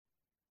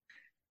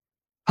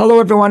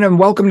Hello, everyone, and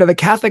welcome to the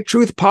Catholic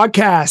Truth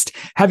Podcast.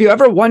 Have you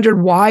ever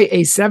wondered why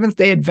a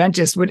Seventh-day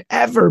Adventist would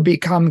ever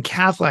become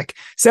Catholic?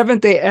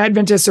 Seventh-day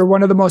Adventists are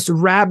one of the most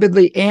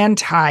rabidly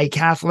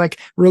anti-Catholic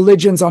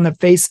religions on the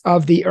face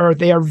of the earth.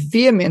 They are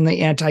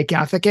vehemently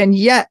anti-Catholic, and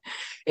yet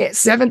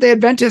Seventh-day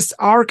Adventists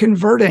are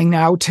converting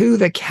now to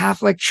the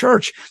Catholic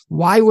Church.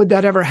 Why would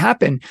that ever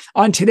happen?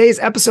 On today's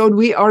episode,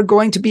 we are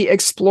going to be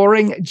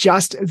exploring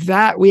just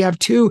that. We have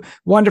two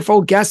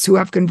wonderful guests who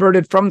have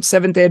converted from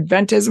Seventh-day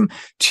Adventism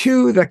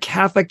to the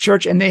Catholic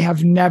Church, and they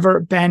have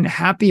never been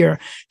happier.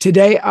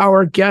 Today,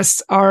 our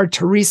guests are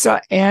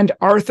Teresa and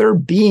Arthur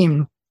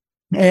Beam.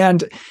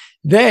 And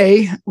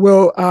they're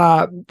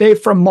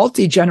from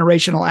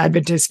multi-generational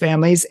Adventist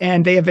families,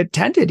 and they have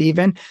attended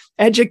even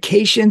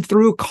education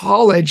through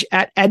college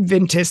at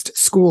Adventist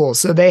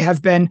schools. So they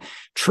have been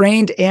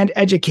trained and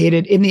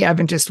educated in the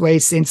Adventist way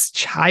since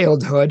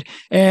childhood.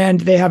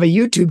 And they have a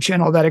YouTube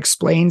channel that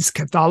explains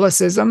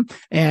Catholicism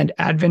and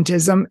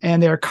Adventism.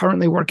 And they're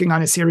currently working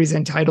on a series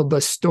entitled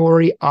The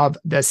Story of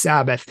the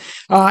Sabbath.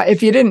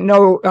 If you didn't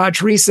know,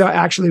 Teresa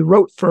actually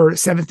wrote for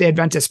Seventh-day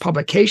Adventist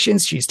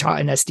publications. She's taught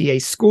in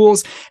SDA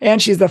schools,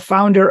 and she's the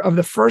founder of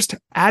the first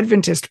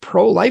Adventist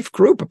pro-life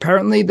group.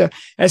 Apparently, the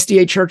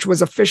SDA Church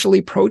was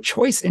officially pro-choice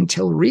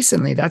until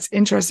recently. That's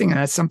interesting, and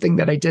that's something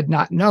that I did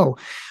not know.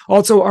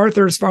 Also,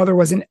 Arthur's father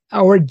was an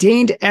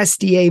ordained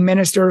SDA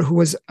minister who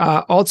was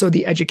also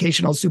the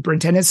educational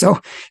superintendent. So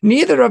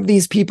neither of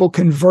these people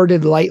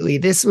converted lightly.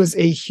 This was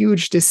a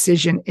huge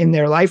decision in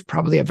their life,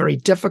 probably a very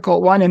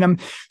difficult one. And I'm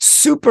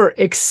super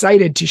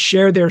excited to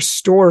share their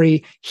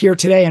story here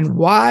today and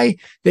why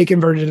they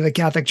converted to the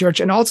Catholic Church,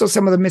 and also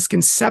some of the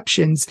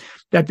misconceptions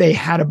that they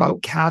had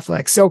about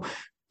Catholics. So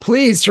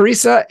please,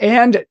 Teresa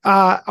and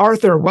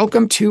Arthur,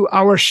 welcome to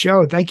our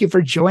show. Thank you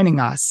for joining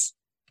us.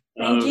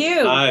 Thank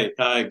you.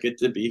 Hi. Good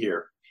to be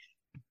here.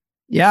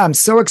 Yeah, I'm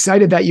so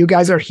excited that you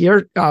guys are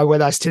here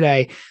with us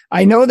today.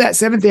 I know that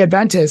Seventh-day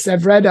Adventists,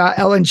 I've read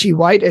Ellen G.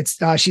 White.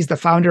 She's the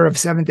founder of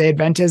Seventh-day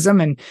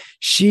Adventism, and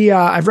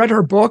I've read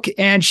her book,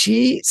 and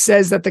she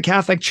says that the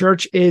Catholic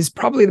Church is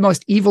probably the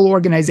most evil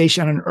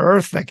organization on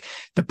earth. Like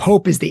the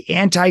Pope is the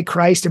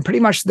Antichrist, and pretty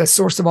much the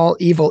source of all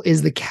evil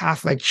is the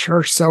Catholic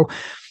Church. So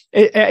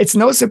it's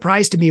no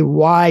surprise to me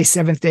why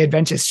Seventh-day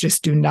Adventists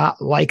just do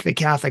not like the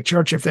Catholic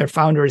Church if their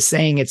founder is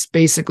saying it's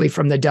basically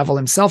from the devil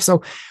himself.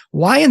 So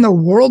why in the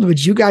world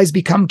would you guys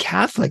become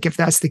Catholic if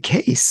that's the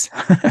case?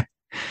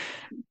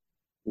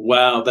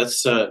 Wow,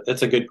 that's a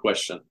good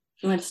question.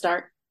 You want to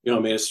start? You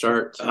want me to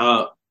start?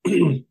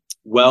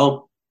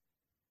 Well,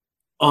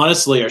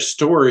 honestly, our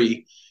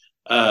story,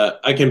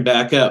 I can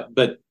back up,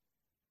 but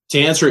to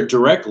answer it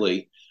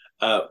directly,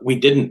 we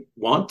didn't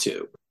want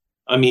to.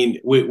 I mean,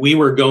 we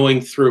were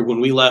going through,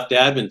 when we left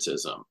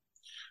Adventism,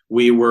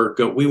 we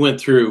went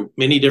through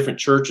many different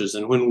churches.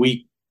 And when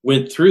we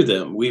went through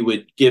them, we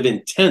would give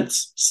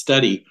intense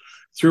study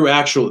through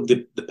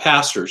the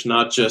pastors,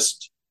 not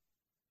just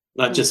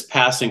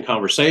passing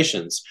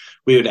conversations.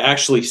 We would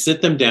actually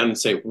sit them down and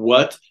say,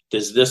 what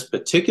does this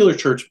particular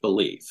church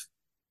believe?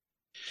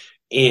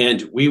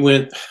 And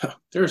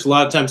there's a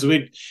lot of times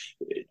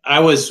I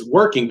was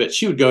working, but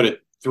she would go to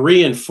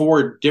 3 and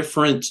 4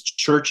 different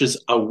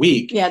churches a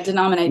week. Yeah,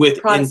 denomination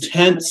with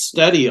intense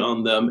study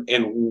on them.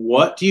 And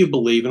what do you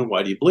believe and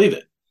why do you believe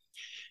it?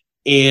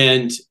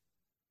 And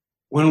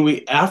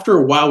after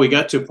a while, we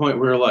got to a point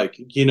where we were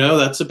like,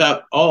 that's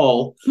about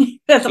all.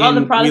 That's all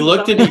the Protestants. We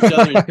looked at each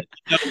other.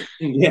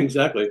 Yeah,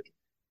 exactly.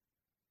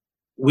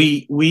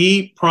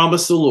 We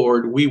promised the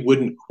Lord we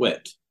wouldn't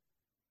quit.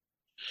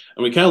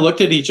 And we kind of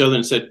looked at each other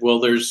and said, well,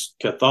 there's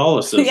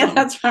Catholicism. Yeah,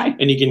 that's right.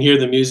 And you can hear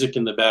the music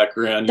in the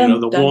background, dun,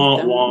 the dun, wah,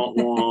 dun. wah,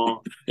 wah.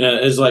 Yeah,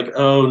 it's like,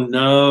 oh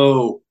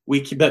no,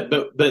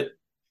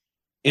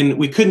 and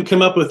we couldn't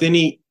come up with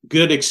any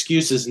good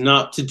excuses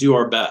not to do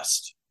our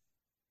best.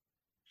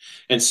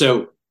 And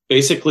so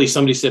basically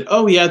somebody said,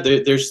 oh yeah,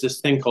 there's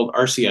this thing called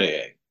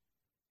RCIA.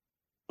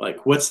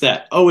 Like, what's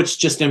that? Oh, it's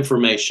just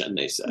information,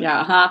 they said.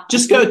 Yeah. Uh-huh.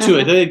 Just go to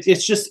it.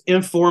 It's just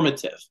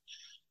informative.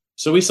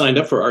 So we signed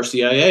up for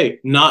RCIA,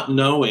 not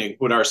knowing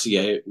what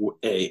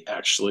RCIA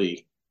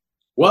actually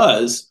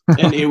was.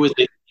 And it was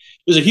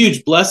a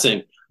huge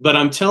blessing. But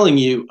I'm telling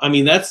you, I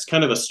mean, that's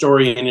kind of a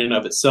story in and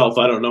of itself.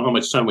 I don't know how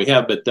much time we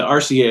have, but the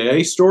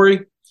RCIA story,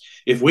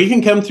 if we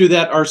can come through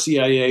that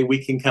RCIA,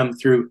 we can come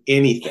through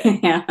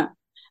anything.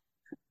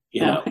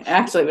 Yeah.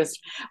 Actually,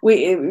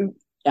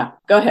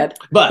 go ahead.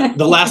 But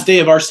the last day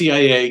of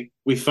RCIA,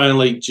 we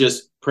finally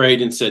just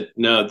prayed and said,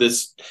 no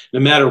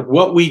matter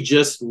what we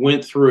just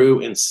went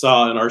through and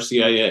saw in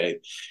RCIA,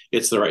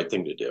 it's the right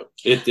thing to do.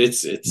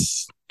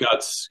 It's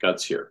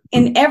God's here.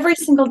 In every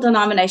single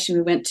denomination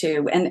we went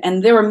to,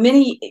 and there were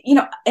many,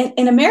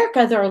 in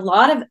America, there are a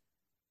lot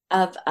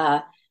of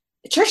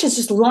churches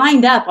just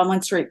lined up on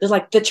one street. There's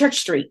like the church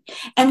street.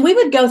 And we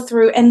would go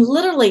through and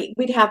literally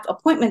we'd have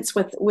appointments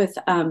with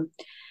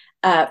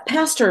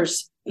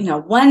pastors,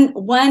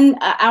 one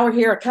hour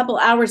here, a couple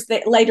hours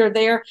later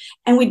there,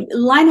 and we'd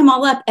line them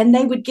all up and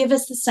they would give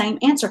us the same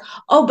answer.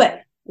 Oh,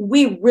 but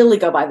we really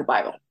go by the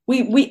Bible.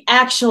 We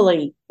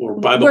actually or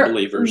Bible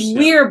believers.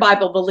 We're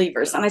Bible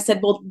believers. And I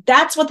said, well,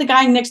 that's what the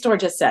guy next door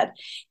just said.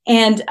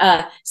 And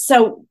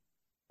so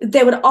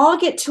they would all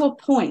get to a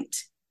point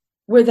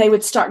where they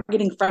would start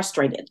getting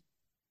frustrated.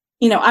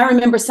 I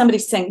remember somebody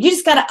saying, you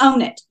just got to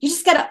own it. You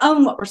just got to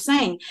own what we're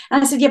saying.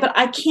 And I said, yeah, but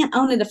I can't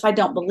own it if I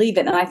don't believe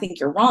it. And I think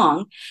you're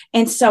wrong.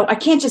 And so I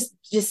can't just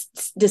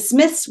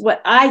dismiss how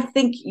I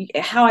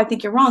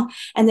think you're wrong.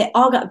 And they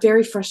all got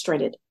very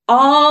frustrated.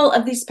 All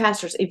of these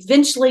pastors,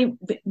 eventually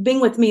being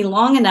with me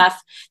long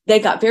enough, they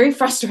got very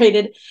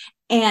frustrated.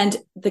 And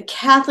the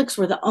Catholics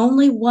were the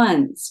only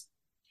ones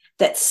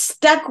that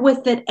stuck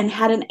with it and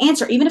had an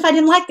answer. Even if I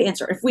didn't like the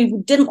answer, if we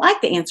didn't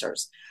like the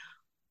answers,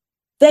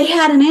 they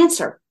had an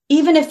answer.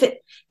 Even if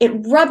it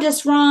rubbed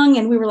us wrong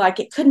and we were like,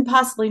 it couldn't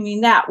possibly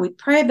mean that, we'd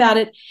pray about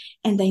it,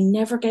 and they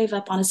never gave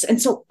up on us. And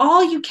so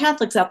all you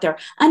Catholics out there,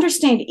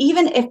 understand,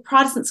 even if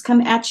Protestants come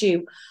at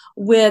you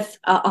with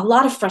a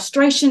lot of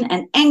frustration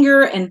and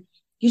anger, and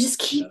you just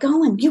keep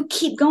going. You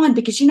keep going,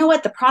 because you know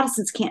what? The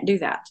Protestants can't do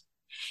that.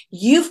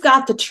 You've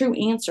got the true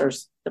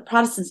answers. The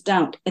Protestants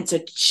don't. And so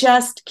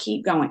just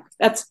keep going.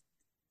 That's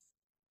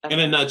in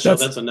a nutshell.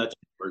 That's a nutshell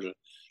version.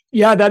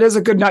 Yeah, that is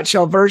a good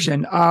nutshell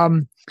version.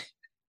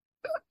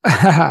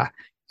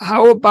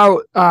 How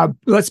about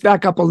let's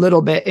back up a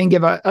little bit and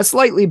give a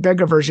slightly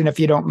bigger version, if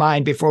you don't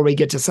mind, before we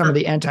get to some of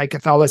the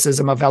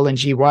anti-Catholicism of Ellen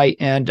G. White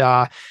and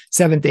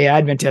Seventh-day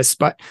Adventists.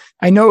 But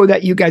I know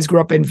that you guys grew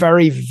up in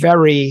very,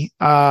 very,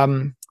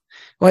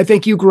 I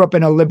think you grew up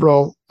in a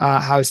liberal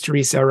house,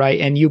 Teresa,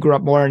 right? And you grew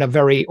up more in a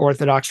very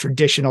Orthodox,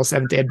 traditional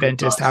Seventh-day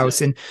Adventist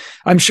house. And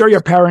I'm sure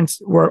your parents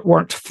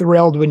weren't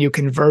thrilled when you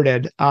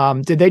converted.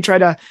 Did they try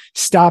to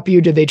stop you?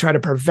 Did they try to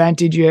prevent?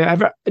 Did you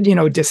ever,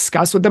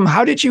 discuss with them?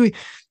 How did you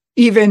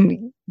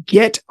even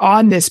get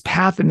on this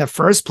path in the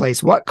first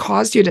place? What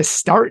caused you to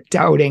start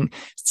doubting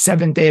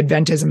Seventh-day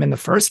Adventism in the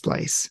first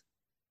place?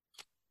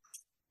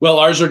 Well,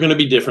 ours are going to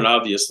be different,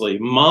 obviously.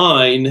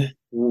 Mine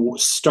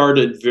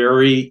started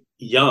very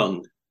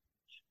young,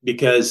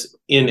 because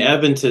in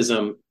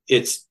Adventism,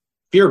 it's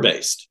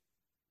fear-based.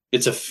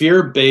 It's a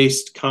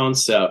fear-based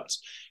concept.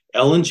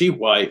 Ellen G.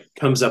 White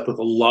comes up with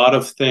a lot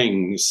of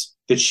things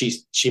that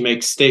she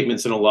makes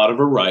statements in a lot of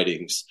her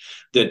writings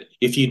that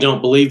if you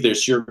don't believe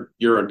this,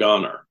 you're a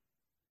goner.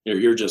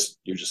 You're just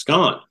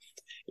gone.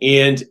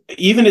 And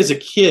even as a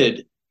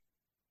kid,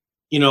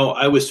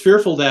 I was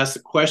fearful to ask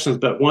the questions,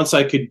 but once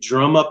I could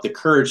drum up the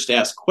courage to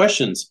ask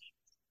questions,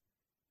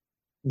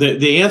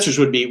 the answers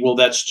would be, well,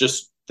 that's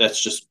just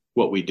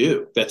what we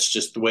do. That's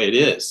just the way it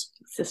is.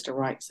 Sister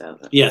White says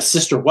it. Yeah,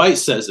 Sister White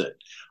says it,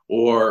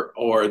 or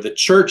the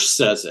church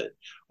says it,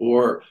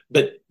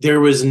 but there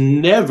was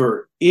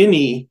never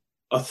any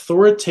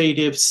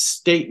authoritative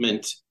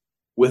statement,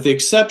 with the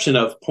exception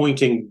of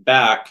pointing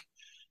back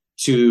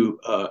to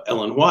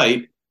Ellen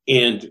White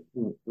and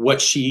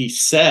what she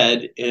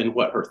said and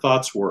what her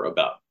thoughts were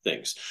about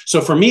things.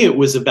 So for me, it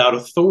was about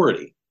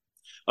authority.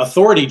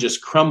 Authority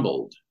just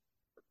crumbled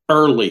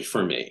early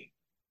for me.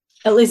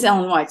 At least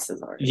Ellen White's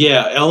authority.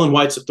 Yeah, Ellen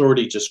White's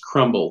authority just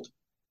crumbled.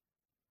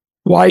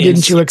 Why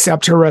didn't you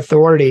accept her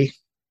authority?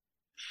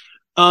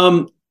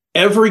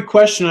 Every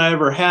question I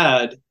ever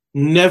had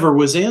never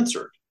was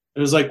answered. It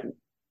was like,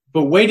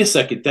 but wait a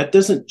second, that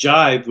doesn't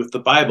jive with the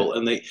Bible.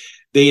 And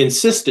they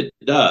insist it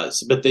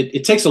does, but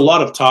it takes a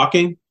lot of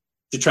talking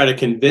to try to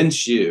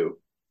convince you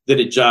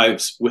that it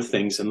jives with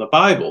things in the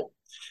Bible.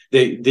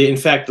 They in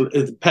fact,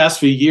 the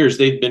past few years,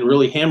 they've been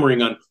really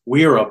hammering on,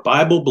 we are a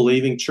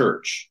Bible-believing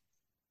church.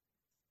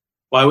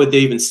 Why would they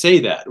even say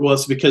that? Well,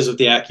 it's because of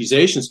the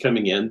accusations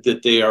coming in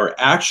that they are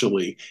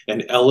actually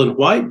an Ellen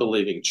White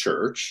believing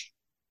church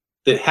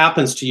that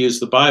happens to use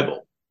the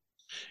Bible.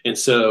 And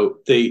so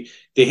they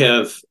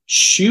have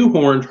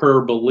shoehorned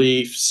her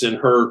beliefs and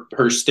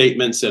her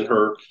statements and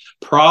her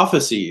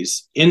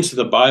prophecies into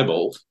the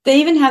Bible.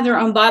 They even have their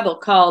own Bible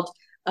called,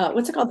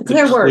 what's it called? The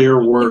Clear Word.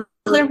 Clear Word.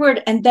 Clear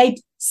Word. And they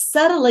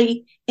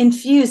subtly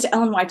infused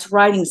Ellen White's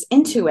writings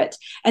into it.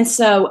 And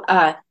so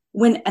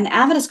when an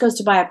Adventist goes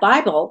to buy a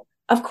Bible,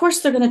 of course,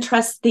 they're going to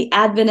trust the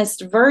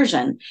Adventist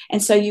version.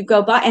 And so you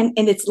go by, and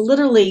it's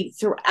literally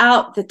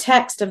throughout the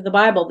text of the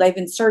Bible, they've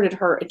inserted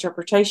her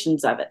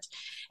interpretations of it.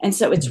 And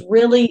so it's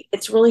really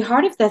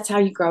hard if that's how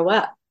you grow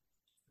up.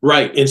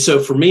 Right. And so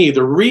for me,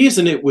 the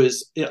reason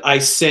I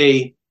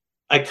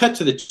cut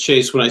to the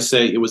chase when I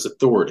say it was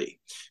authority,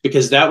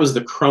 because that was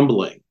the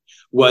crumbling,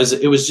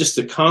 it was just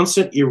a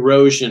constant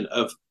erosion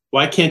of,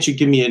 why can't you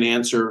give me an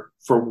answer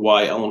for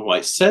why Ellen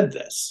White said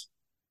this?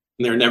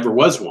 And there never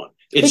was one.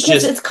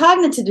 It's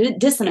cognitive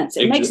dissonance.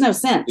 It makes no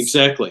sense.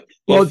 Exactly.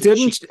 Well,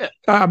 didn't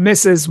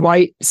Mrs.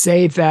 White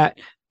say that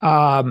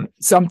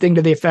something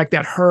to the effect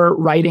that her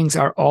writings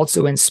are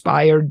also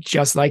inspired,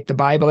 just like the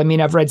Bible? I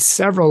mean, I've read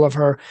several of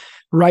her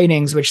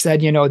writings which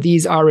said,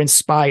 these are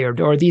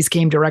inspired, or these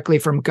came directly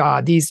from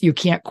God. These, you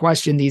can't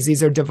question these.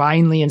 These are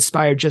divinely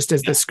inspired, just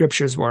as the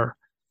scriptures were.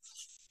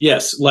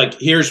 Yes. Like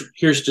here's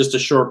just a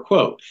short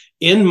quote.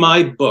 In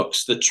my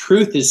books, the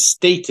truth is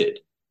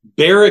stated,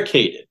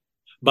 barricaded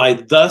by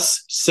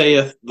thus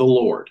saith the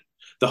Lord.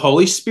 The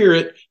Holy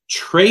Spirit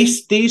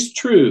trace these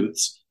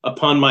truths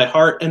upon my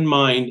heart and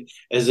mind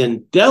as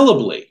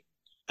indelibly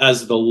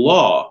as the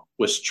law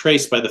was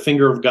traced by the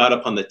finger of God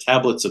upon the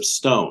tablets of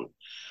stone.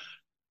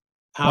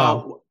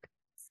 How,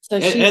 so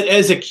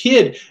as a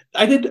kid,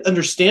 I didn't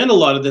understand a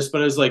lot of this,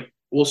 but I was like,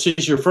 well,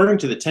 she's referring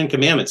to the Ten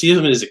Commandments.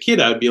 Even as a kid,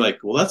 I would be like,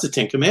 well, that's the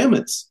Ten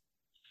Commandments.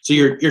 So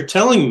you're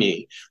telling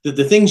me that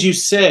the things you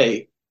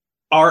say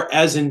are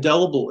as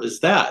indelible as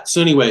that.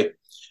 So anyway.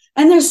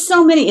 And there's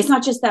so many. It's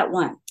not just that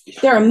one.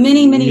 There are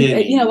many,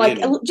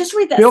 just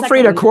read that. Feel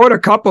free to quote a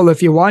couple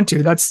if you want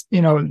to. That's,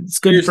 it's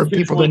good for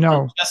people to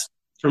know.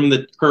 From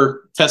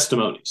her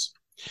testimonies.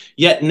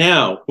 Yet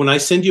now, when I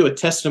send you a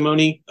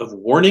testimony of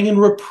warning and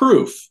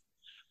reproof,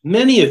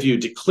 many of you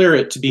declare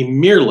it to be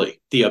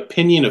merely the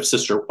opinion of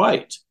Sister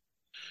White.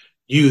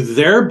 You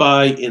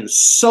thereby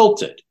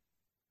insulted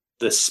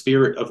the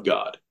Spirit of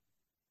God.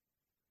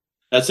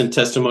 That's in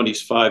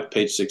Testimonies 5,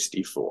 page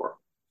 64.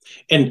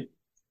 And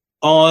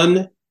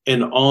on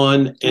and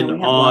on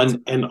and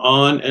on and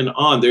on and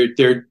on.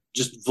 They're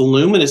just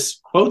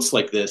voluminous quotes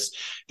like this,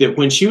 that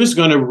when she was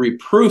going to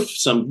reproof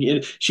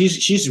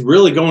she's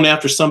really going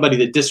after somebody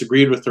that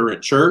disagreed with her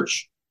in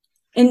church.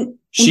 And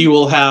she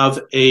will have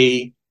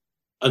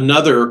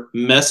another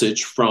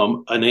message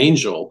from an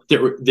angel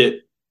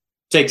that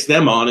takes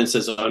them on and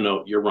says, oh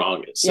no, you're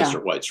wrong. Sister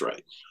White's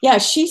right. Yeah.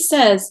 She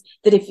says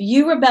that if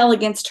you rebel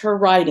against her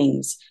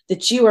writings,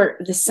 that you are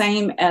the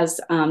same as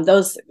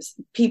those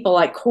people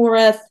like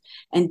Korah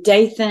and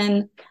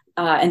Dathan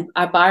and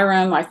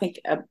Abiram, I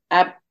think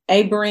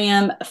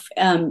Abraham,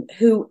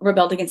 who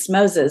rebelled against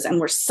Moses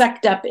and were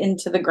sucked up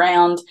into the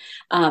ground.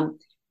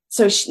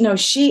 So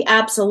she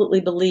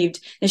absolutely believed,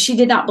 and she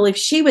did not believe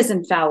she was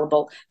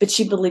infallible, but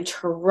she believed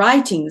her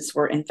writings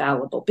were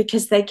infallible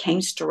because they came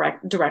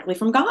directly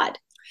from God.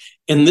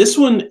 And this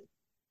one,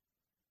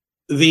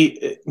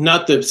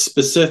 not the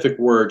specific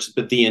words,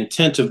 but the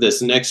intent of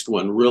this next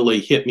one really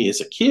hit me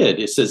as a kid.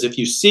 It says, if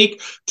you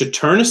seek to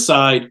turn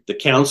aside the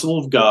counsel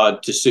of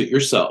God to suit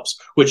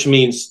yourselves, which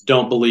means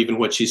don't believe in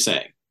what she's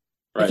saying.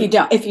 Right?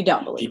 If you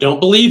don't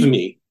believe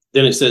me,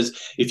 then it says,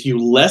 if you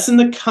lessen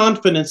the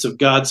confidence of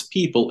God's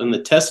people in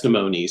the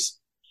testimonies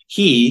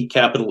he,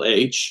 capital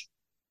H,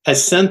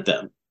 has sent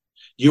them,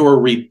 you are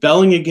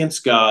rebelling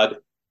against God,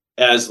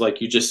 as,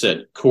 like you just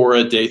said,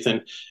 Korah,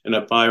 Dathan, and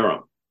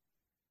Abiram.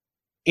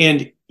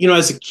 And,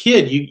 as a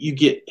kid, you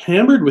get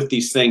hammered with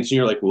these things, and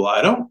you're like, well,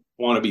 I don't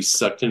want to be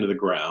sucked into the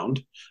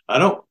ground. I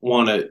don't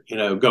want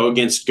to, go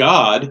against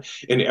God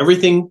and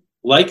everything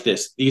like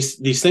this.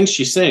 These things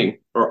she's saying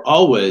are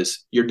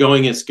always, you're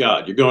going against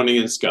God. You're going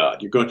against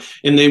God.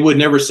 And they would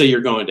never say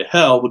you're going to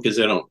hell because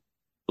they don't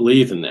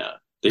believe in that.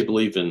 They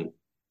believe in.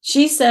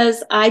 She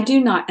says, I do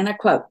not, and I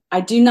quote,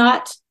 I do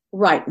not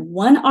write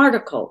one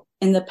article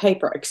in the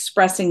paper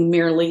expressing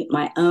merely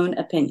my own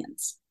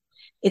opinions.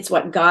 It's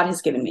what God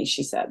has given me,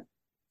 she said.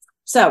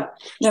 So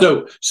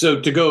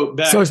to go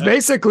back. So it's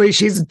basically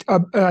she's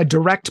a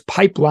direct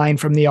pipeline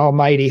from the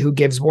Almighty who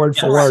gives word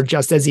for word,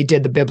 just as he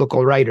did the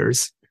biblical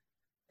writers.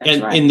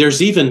 And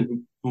there's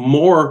even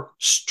more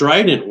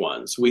strident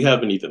ones we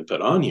haven't even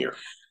put on here.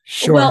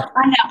 Sure. Well,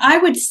 I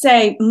would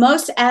say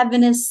most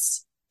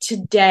Adventists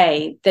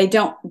today, they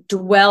don't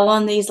dwell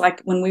on these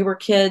like when we were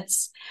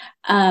kids.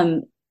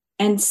 And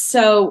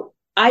so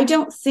I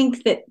don't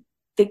think that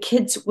the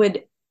kids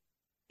growing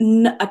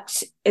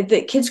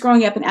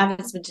up in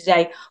Adventism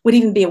today would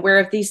even be aware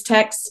of these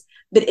texts,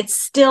 but it's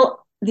still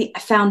the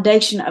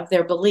foundation of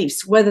their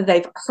beliefs, whether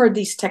they've heard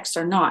these texts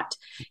or not.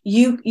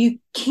 You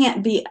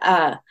can't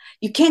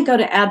go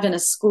to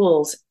Adventist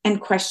schools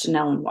and question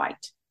Ellen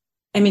White.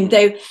 I mean,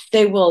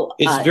 they will.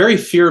 It's very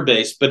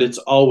fear-based, but it's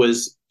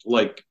always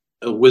like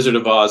a Wizard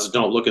of Oz.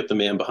 Don't look at the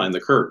man behind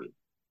the curtain.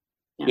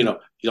 Yeah.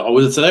 He's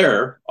always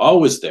there,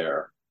 always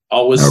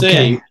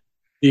saying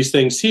these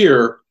things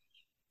here,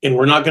 and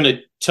we're not going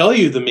to tell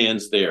you the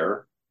man's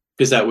there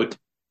because that would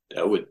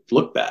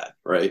look bad,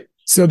 right?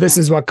 So this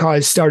is what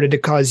started to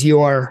cause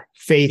your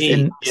faith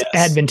in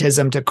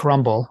Adventism to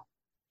crumble.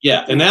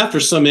 Yeah, and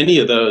after so many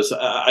of those,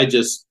 I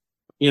just,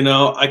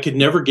 I could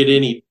never get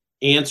any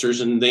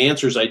answers, and the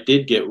answers I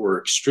did get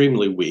were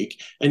extremely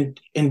weak. And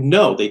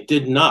no, they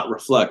did not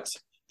reflect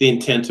the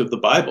intent of the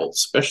Bible,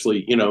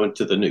 especially,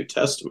 into the New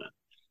Testament.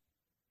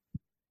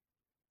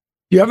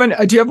 Do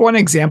you have one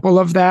example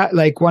of that?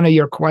 Like one of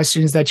your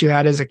questions that you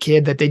had as a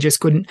kid that they just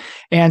couldn't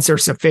answer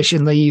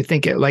sufficiently? You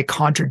think it like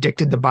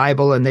contradicted the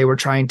Bible and they were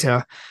trying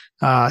to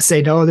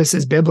say, no, this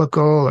is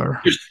biblical, or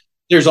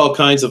there's all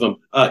kinds of them.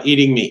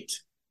 Eating meat.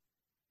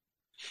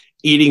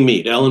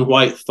 Ellen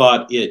White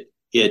thought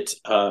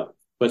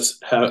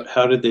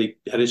how did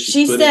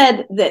she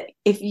said that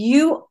if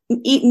you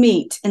eat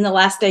meat in the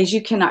last days,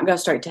 you cannot go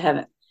straight to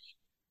heaven.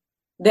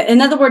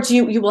 In other words,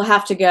 you will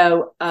have to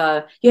go,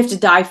 you have to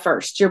die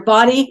first. Your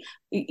body,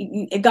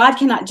 God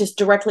cannot just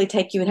directly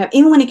take you and have,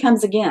 even when he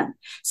comes again.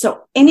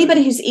 So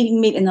anybody who's eating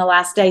meat in the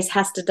last days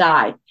has to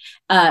die.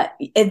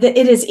 It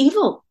is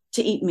evil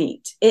to eat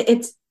meat.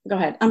 Go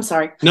ahead. I'm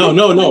sorry. No.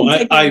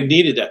 I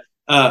needed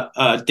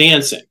that.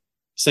 Dancing.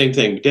 Same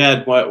thing.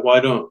 Dad, why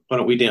don't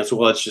we dance?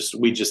 Well,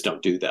 we just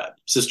don't do that.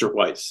 Sister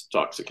White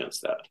talks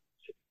against that.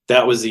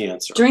 That was the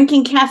answer.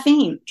 Drinking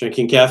caffeine,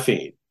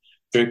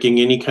 drinking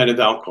any kind of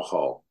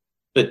alcohol.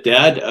 But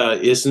Dad,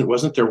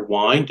 wasn't there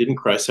wine? Didn't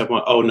Christ have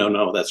wine? Oh,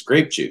 no, that's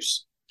grape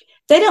juice.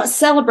 They don't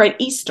celebrate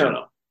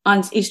Easter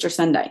on Easter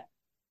Sunday.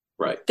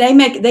 Right. They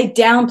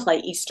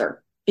downplay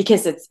Easter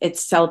because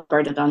it's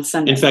celebrated on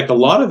Sunday. In fact, a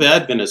lot of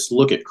Adventists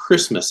look at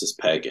Christmas as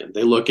pagan.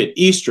 They look at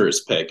Easter as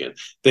pagan.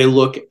 They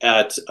look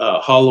at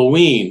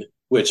Halloween,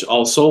 which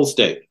All Souls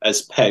Day,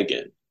 as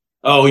pagan.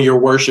 Oh, you're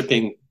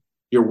worshiping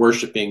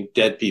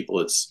dead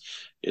people.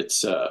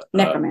 It's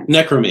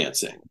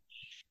necromancing.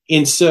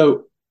 And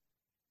so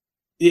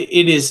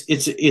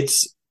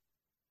it's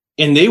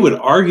and they would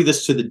argue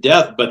this to the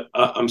death, but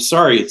I'm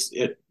sorry,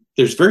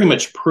 there's very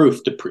much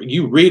proof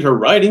you read her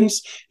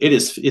writings,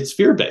 it's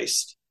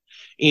fear-based.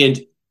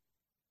 And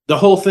the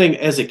whole thing,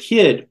 as a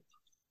kid,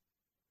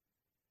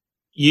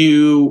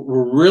 you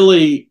were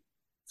really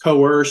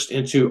coerced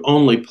into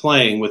only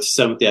playing with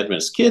Seventh-day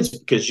Adventist kids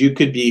because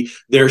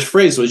their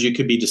phrase was you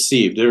could be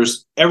deceived.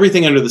 There's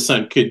everything under the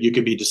sun you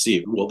could be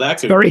deceived. Well, that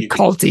could very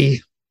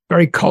culty,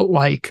 very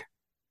cult-like.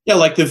 Yeah,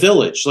 like The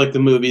Village, like the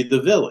movie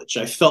The Village.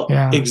 I felt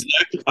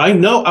exactly. I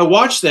know. I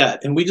watched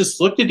that, and we just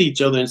looked at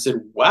each other and said,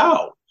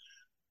 "Wow,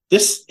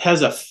 this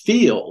has a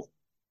feel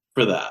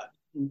for that."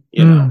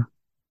 You know,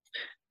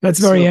 that's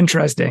very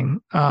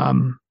interesting.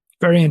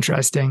 Very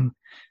interesting.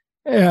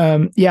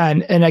 And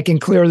I can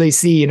clearly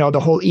see, the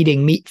whole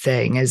eating meat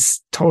thing is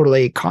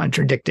totally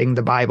contradicting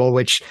the Bible,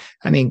 which,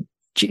 I mean,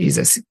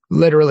 Jesus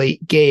literally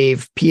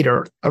gave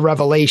Peter a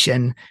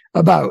revelation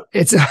about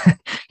it's,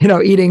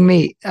 eating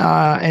meat,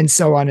 and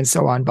so on and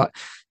so on. But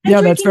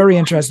that's very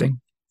interesting.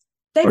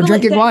 Or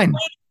drinking wine.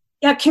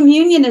 Yeah,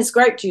 communion is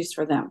grape juice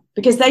for them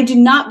because they do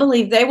not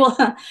believe they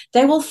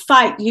will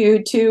fight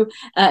you to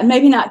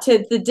maybe not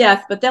to the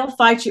death, but they'll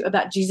fight you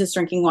about Jesus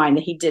drinking wine.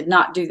 He did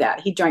not do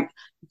that. He drank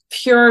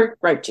pure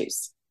grape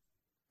juice.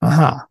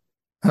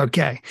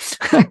 Okay.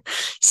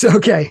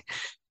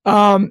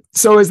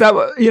 So is that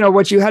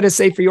what you had to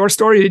say for your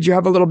story? Did you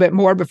have a little bit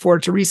more before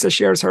Teresa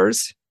shares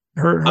hers?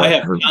 I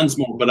have tons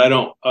more, but I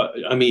don't.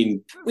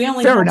 We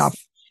only fair enough.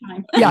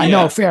 Time. Yeah,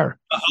 no, fair.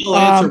 I'll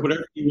answer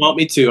whatever you want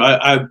me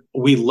to.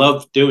 We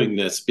love doing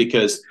this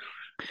because.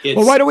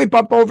 Well, why don't we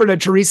bump over to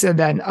Teresa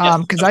then?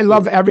 Because I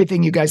love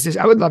everything you guys do.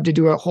 I would love to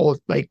do a whole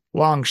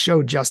long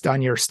show just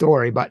on your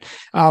story, but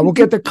we'll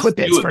get the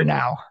clip-its for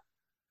now.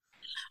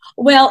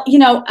 Well,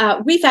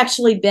 we've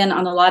actually been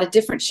on a lot of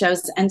different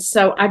shows, and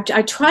so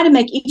I try to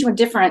make each one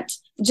different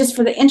just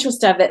for the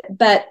interest of it.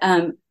 But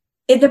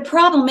the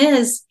problem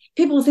is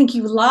people think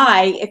you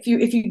lie if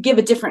you give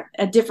a different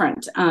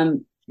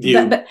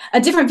view. But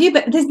a different view.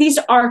 But these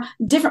are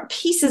different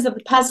pieces of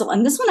the puzzle,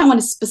 and this one I want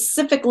to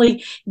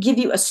specifically give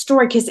you a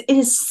story because it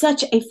is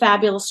such a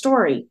fabulous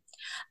story.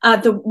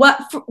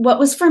 What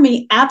was for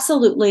me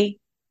absolutely.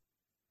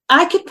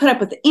 I could put up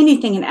with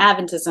anything in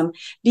Adventism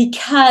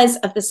because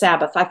of the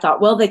Sabbath. I thought,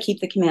 well, they keep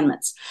the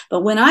commandments.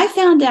 But when I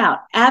found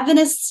out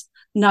Adventists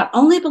not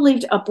only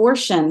believed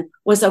abortion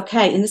was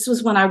okay, and this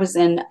was when I was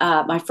in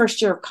my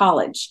first year of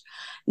college,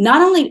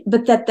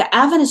 but that the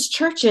Adventist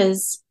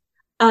churches,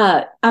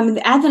 the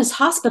Adventist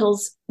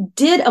hospitals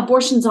did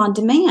abortions on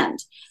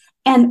demand.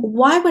 And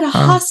why would a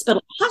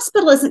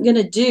hospital isn't going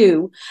to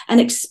do an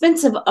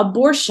expensive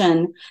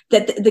abortion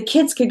that the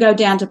kids could go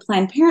down to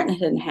Planned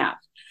Parenthood and have?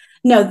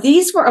 No,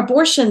 these were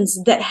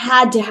abortions that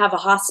had to have a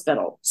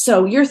hospital.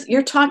 So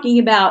you're talking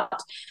about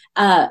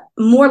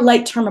more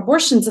late-term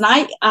abortions. And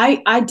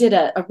I did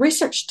a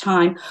research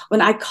time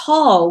when I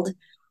called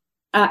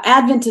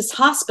Adventist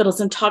hospitals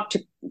and talked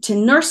to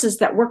nurses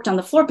that worked on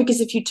the floor, because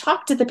if you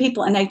talk to the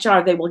people in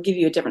HR, they will give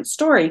you a different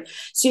story.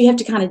 So you have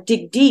to kind of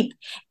dig deep.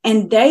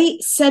 And they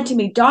said to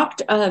me,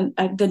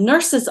 the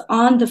nurses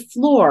on the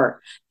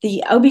floor,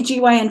 the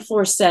OBGYN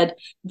floor said,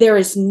 there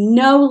is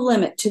no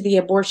limit to the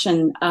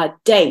abortion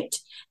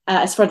date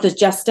as far as the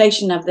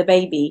gestation of the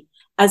baby,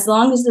 as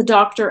long as the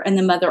doctor and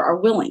the mother are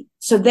willing.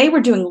 So they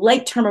were doing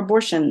late-term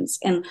abortions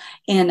in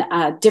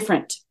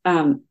different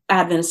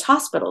Adventist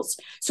hospitals.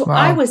 So wow.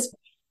 I was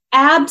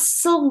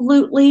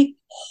absolutely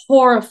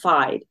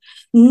horrified.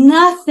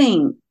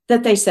 Nothing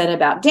that they said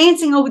about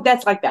dancing,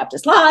 that's like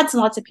Baptist. Lots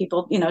and lots of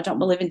people, don't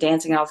believe in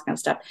dancing and all this kind of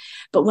stuff.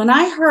 But when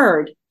I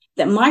heard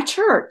that my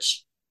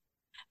church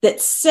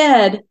that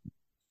said,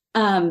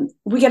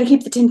 we got to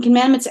keep the 10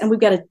 Commandments and we've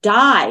got to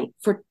die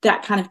for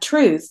that kind of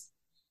truth.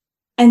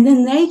 And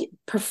then they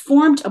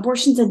performed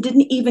abortions and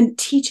didn't even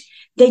teach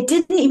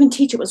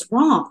it was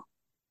wrong.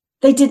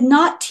 They did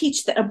not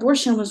teach that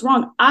abortion was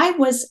wrong. I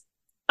was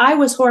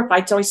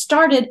horrified. So I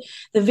started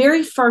the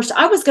very first,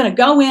 I was going to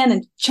go in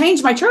and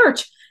change my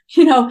church.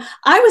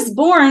 I was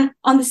born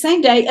on the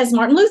same day as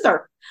Martin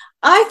Luther.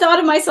 I thought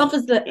of myself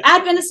as the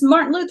Adventist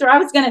Martin Luther. I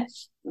was going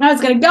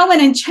to go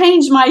in and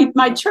change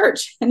my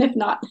church. And if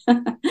not,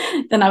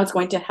 then I was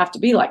going to have to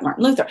be like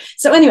Martin Luther.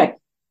 So anyway,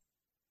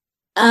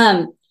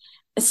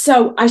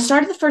 so I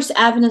started the First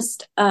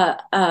Adventist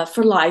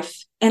for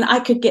Life and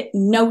I could get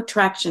no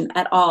traction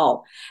at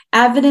all.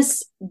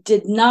 Adventists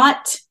did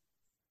not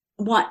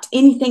want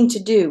anything to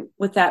do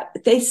with that.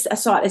 They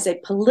saw it as a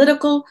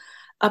political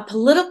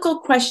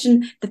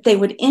question that they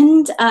would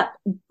end up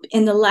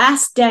in the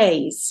last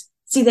days.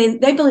 See,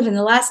 they believe in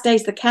the last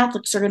days the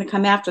Catholics are going to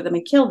come after them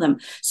and kill them.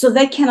 So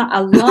they cannot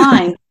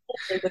align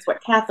with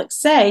what Catholics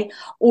say,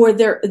 or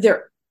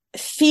they're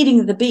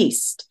feeding the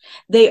beast.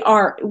 We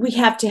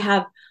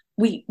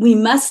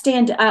must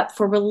stand up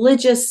for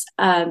religious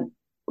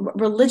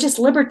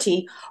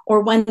liberty,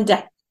 or one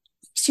day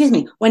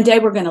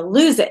we're going to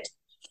lose it.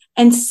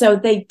 And so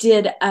they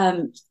did.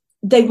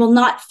 They will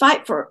not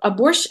fight for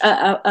abortion,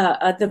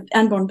 the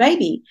unborn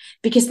baby,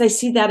 because they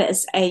see that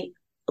as a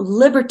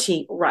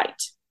liberty right.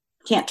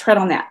 Can't tread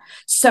on that.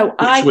 So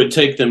which would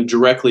take them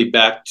directly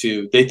back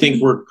to, they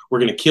think we're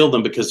going to kill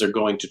them because they're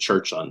going to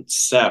church on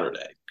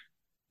Saturday.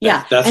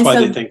 Yeah, that's why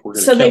they think we're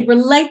going to. So they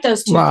relate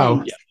those two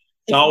things. Yeah.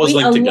 It's always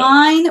we linked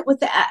align with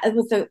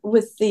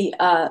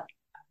the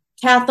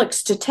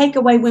Catholics to take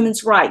away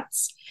women's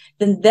rights,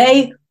 then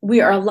we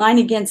are aligned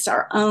against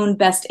our own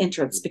best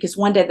interests, because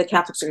one day the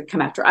Catholics are going to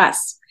come after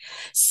us.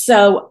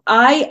 So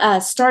I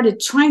started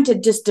trying to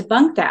just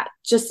debunk that.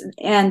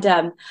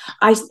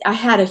 I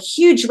had a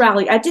huge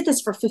rally. I did this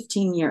for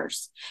 15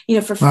 years.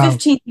 For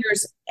 15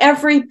 years,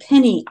 every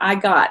penny I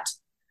got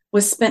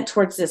was spent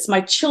towards this.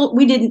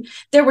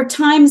 There were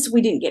times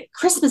we didn't get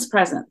Christmas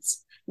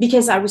presents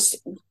because I was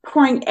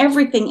pouring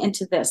everything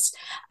into this.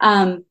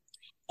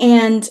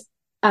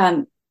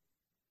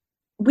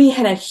 We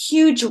had a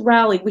huge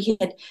rally. We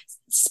had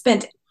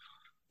spent,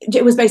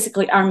 it was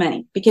basically our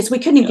money, because we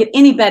couldn't even get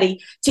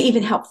anybody to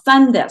even help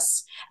fund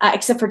this,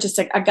 except for just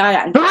a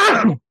guy.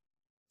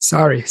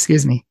 Sorry,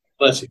 excuse me.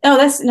 Bless you. Oh,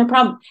 that's no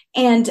problem.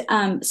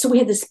 And so we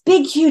had this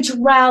big, huge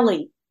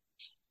rally,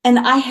 and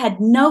I had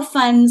no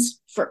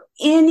funds for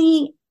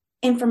any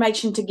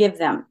information to give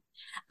them.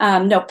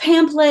 No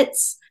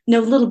pamphlets, no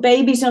little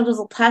babies, no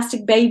little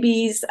plastic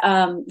babies,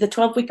 the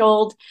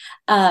 12-week-old,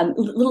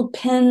 little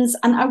pins.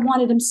 And I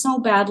wanted them so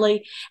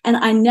badly. And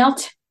I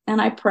knelt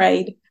and I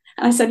prayed.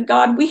 And I said,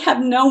 God, we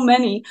have no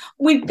money.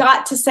 We've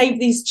got to save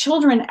these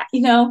children.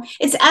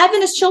 It's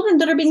Adventist children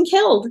that are being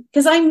killed,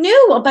 because I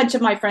knew a bunch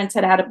of my friends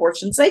had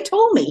abortions. They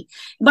told me,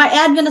 by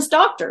Adventist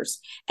doctors.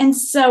 And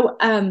so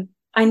I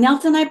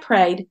knelt and I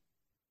prayed.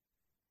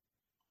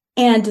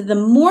 And the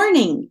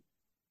morning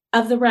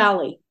of the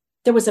rally,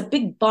 there was a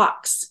big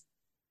box,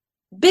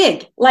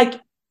 big,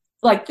 like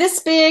this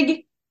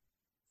big,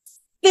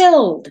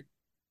 filled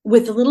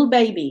with little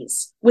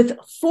babies, with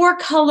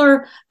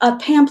 4-color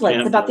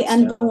pamphlets about the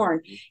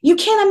unborn. Yeah. You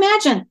can't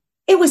imagine.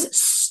 It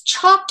was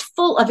chocked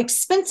full of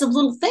expensive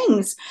little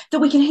things that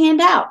we can hand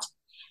out.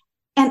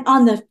 And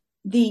on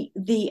the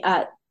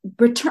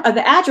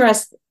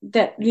address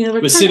that,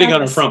 it was sitting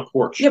on our front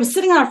porch. Yeah, it was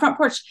sitting on our front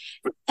porch.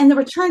 And the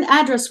return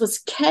address was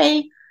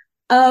KOC.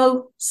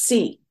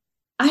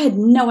 I had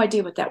no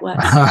idea what that was.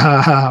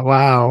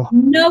 Wow.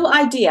 No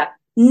idea.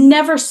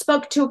 Never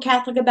spoke to a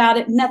Catholic about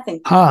it.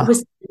 Nothing. It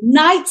was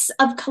Knights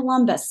of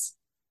Columbus.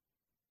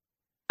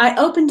 I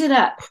opened it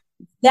up.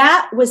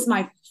 That was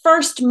my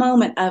first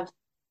moment of,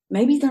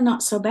 maybe they're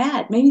not so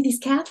bad. Maybe these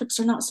Catholics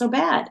are not so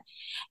bad.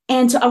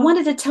 And so I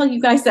wanted to tell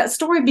you guys that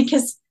story,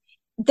 because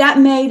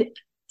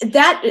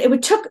it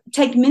would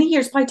take many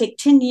years, probably take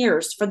 10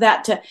 years for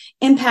that to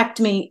impact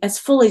me as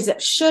fully as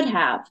it should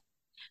have.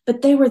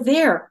 But they were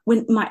there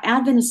when my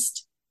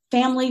Adventist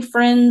family,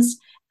 friends,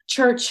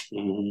 church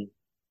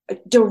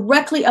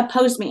directly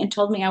opposed me and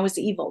told me I was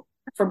evil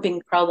for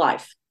being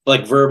pro-life.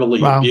 Like verbally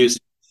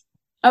abused.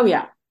 Oh,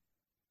 yeah.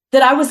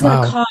 That I was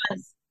going to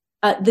cause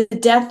the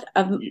death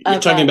of... You're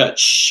talking about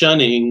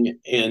shunning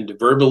and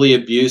verbally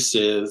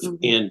abusive,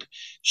 and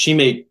she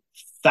made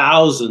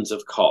thousands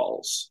of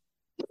calls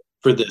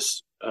for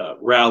this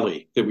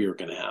rally that we were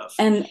going to have,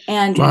 and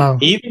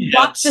even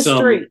walked the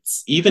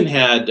streets. Even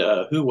had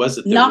who was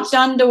it? Knocked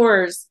on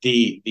doors.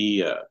 The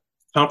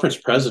conference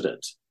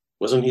president,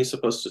 wasn't he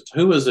supposed to?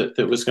 Who was it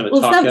that was going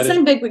to talk at it?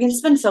 Some big. We can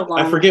spend so long.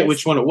 I forget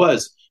which one it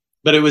was,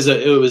 but it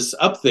was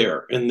up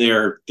there in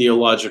their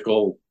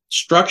theological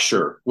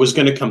structure. Was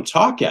going to come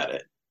talk at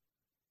it.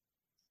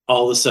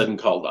 All of a sudden,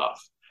 called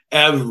off.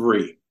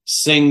 Every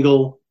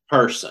single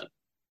person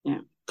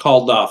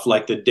called off,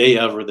 like the day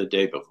of or the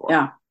day before.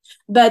 Yeah.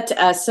 But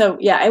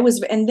it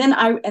was, and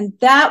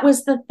that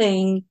was the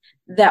thing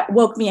that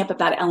woke me up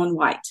about Ellen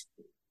White.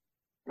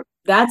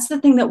 That's the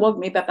thing that woke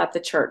me up about the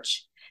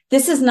church.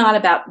 This is not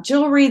about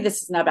jewelry.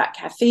 This is not about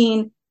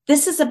caffeine.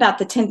 This is about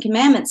the 10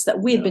 Commandments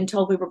that we had been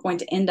told we were going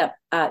to end up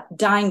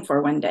dying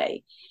for one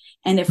day.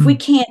 And if we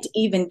can't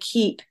even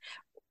keep,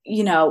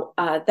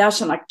 thou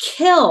shalt not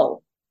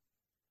kill,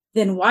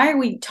 then why are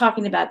we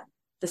talking about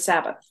the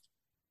Sabbath?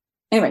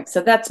 Anyway,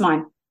 so that's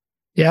mine.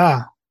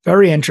 Yeah.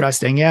 Very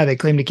interesting. Yeah, they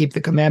claim to keep the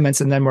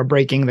commandments, and then we're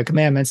breaking the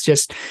commandments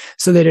just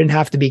so they didn't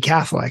have to be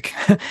Catholic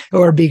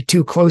or be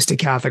too close to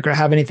Catholic or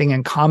have anything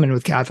in common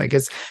with Catholic.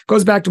 It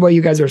goes back to what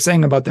you guys are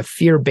saying about the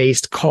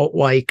fear-based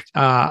cult-like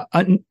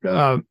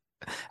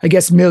I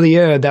guess,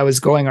 milieu that was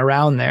going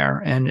around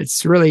there. And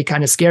it's really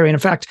kind of scary. And in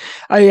fact,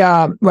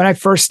 when I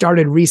first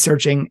started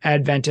researching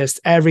Adventists,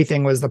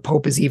 everything was the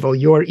Pope is evil,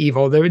 you're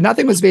evil.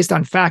 Nothing was based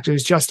on fact. It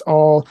was just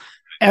all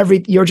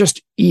you're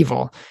just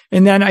evil.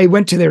 And then I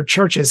went to their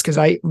churches because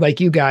I, like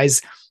you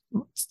guys,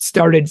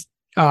 started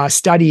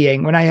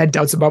studying. When I had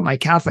doubts about my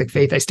Catholic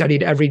faith, I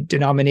studied every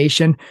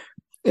denomination.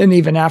 And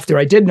even after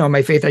I did know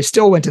my faith, I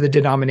still went to the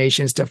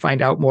denominations to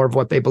find out more of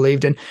what they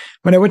believed. And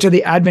when I went to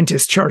the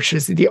Adventist church,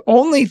 is the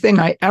only thing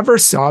I ever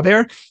saw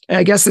there. And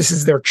I guess this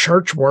is their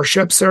church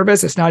worship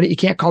service. It's not, you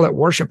can't call it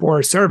worship or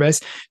a service.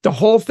 The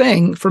whole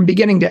thing from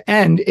beginning to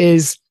end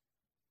is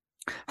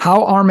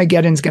how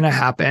Armageddon's going to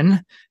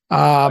happen.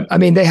 I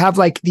mean, they have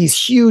like these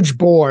huge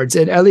boards,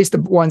 and at least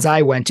the ones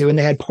I went to, and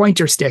they had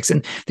pointer sticks,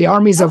 and the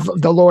armies of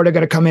the Lord are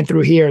going to come in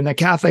through here, and the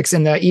Catholics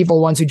and the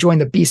evil ones who join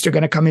the beast are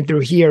going to come in through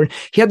here.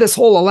 He had this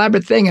whole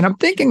elaborate thing, and I'm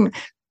thinking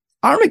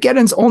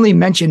Armageddon's only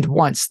mentioned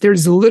once.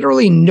 There's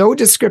literally no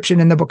description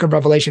in the book of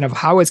Revelation of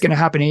how it's going to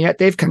happen, and yet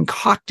they've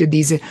concocted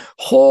these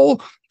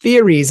whole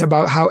theories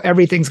about how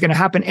everything's going to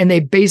happen, and they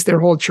base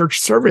their whole church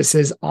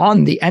services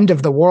on the end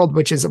of the world,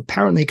 which is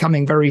apparently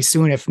coming very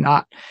soon, if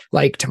not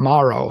like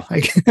tomorrow.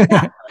 Yeah.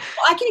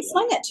 Well, I can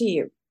explain that to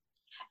you.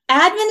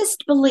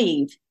 Adventists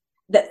believe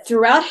that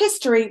throughout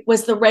history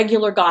was the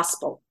regular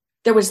gospel.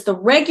 There was the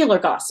regular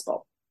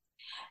gospel.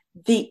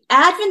 The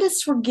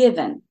Adventists were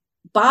given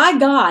by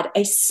God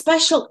a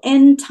special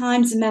end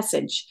times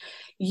message.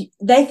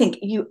 They think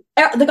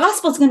the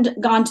gospel's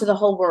gone to the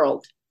whole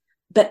world.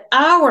 But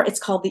it's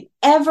called the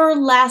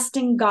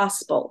everlasting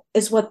gospel,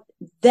 is what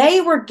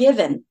they were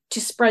given to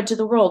spread to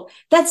the world.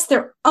 That's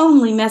their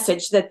only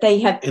message that they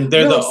have. And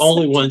they're the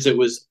only ones it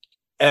was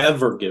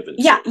ever given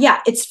to.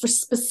 Yeah. It's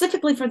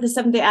specifically for the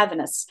Seventh-day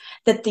Adventists,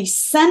 that the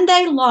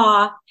Sunday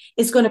law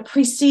is going to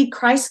precede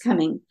Christ's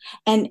coming.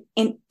 And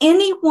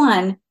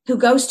anyone who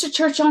goes to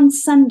church on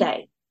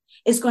Sunday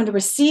is going to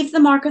receive the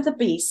mark of the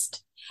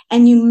beast,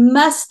 and you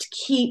must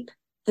keep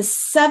the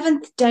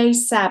seventh-day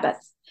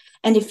Sabbath.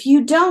 And if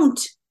you don't,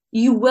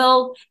 you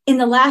will, in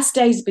the last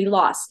days, be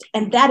lost.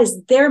 And that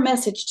is their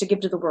message to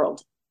give to the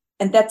world.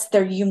 And that's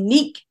their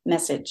unique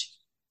message.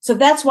 So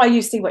that's why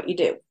you see what you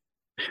do.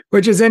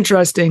 Which is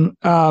interesting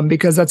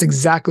because that's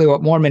exactly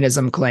what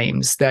Mormonism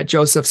claims, that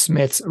Joseph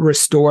Smith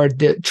restored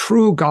the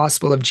true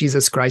gospel of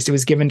Jesus Christ. It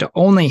was given to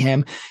only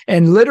him.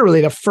 And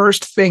literally the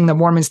first thing the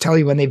Mormons tell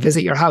you when they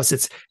visit your house,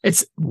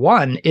 it's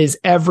one is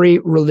every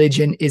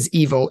religion is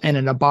evil and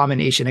an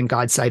abomination in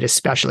God's sight,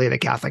 especially the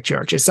Catholic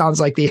Church. It sounds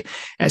like the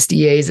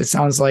SDAs, it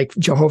sounds like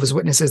Jehovah's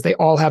Witnesses. They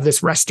all have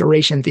this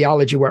restoration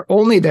theology where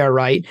only they're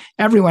right,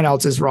 everyone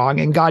else is wrong,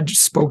 and God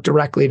spoke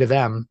directly to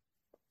them.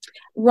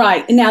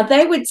 Right. Now,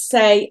 they would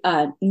say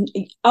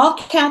all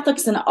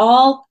Catholics and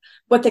all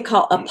what they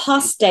call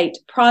apostate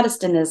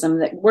Protestantism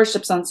that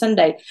worships on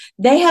Sunday,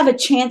 they have a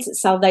chance at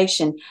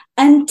salvation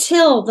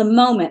until the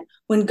moment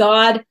when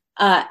God,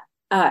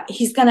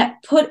 he's going to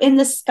put in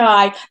the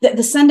sky, that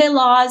the Sunday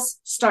laws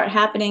start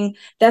happening.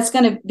 That's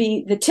going to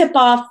be the tip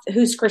off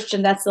who's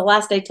Christian. That's the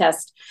last day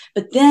test.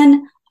 But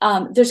then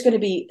there's going to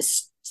be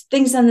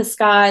things in the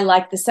sky,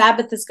 like the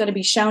Sabbath is going to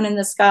be shown in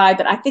the sky,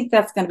 but I think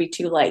that's going to be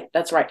too late.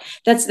 That's right.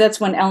 That's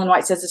when Ellen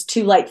White says it's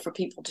too late for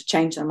people to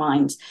change their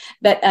minds.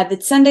 But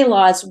the Sunday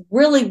law is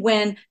really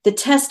when the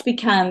test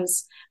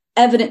becomes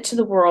evident to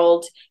the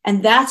world,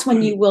 and that's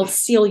when you will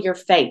seal your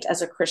fate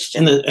as a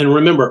Christian. And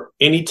remember,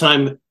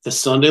 anytime the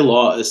Sunday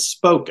law is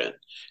spoken,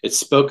 it's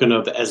spoken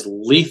of as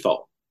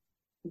lethal.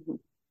 Mm-hmm.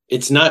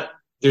 It's not.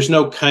 There's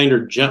no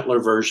kinder, gentler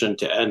version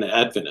to an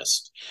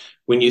Adventist.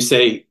 When you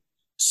say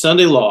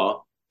Sunday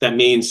law, that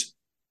means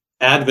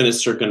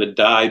Adventists are going to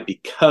die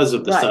because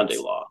of the Sunday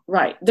law.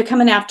 Right. They're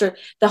coming after.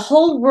 The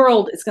whole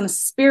world is going to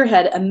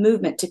spearhead a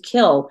movement to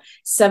kill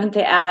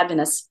Seventh-day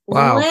Adventists.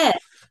 Wow.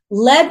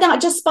 Led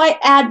not just by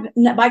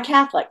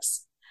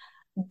Catholics,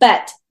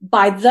 but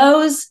by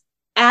those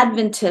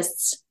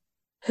Adventists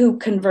who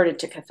converted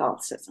to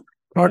Catholicism.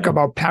 Talk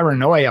about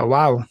paranoia.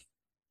 Wow.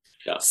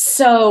 Yeah.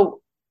 So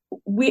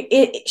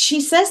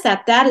she says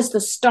that is the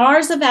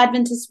stars of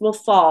Adventists will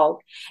fall,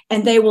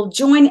 and they will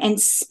join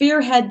and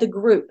spearhead the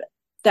group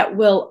that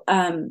will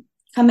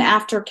come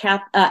after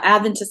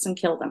Adventists and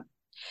kill them.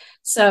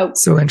 So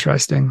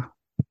interesting.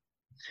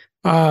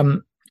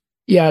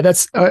 Yeah,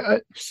 that's.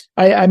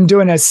 I'm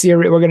doing a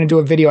series. We're going to do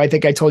a video. I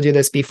think I told you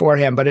this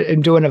beforehand, but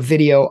I'm doing a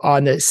video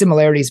on the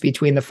similarities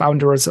between the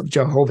founders of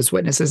Jehovah's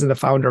Witnesses and the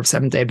founder of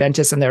Seventh-day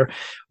Adventists, and they're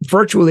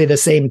virtually the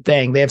same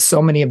thing. They have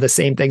so many of the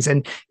same things,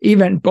 and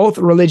even both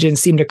religions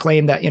seem to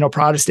claim that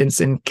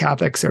Protestants and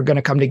Catholics are going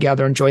to come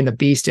together and join the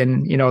beast,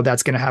 and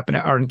that's going to happen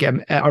at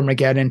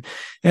Armageddon.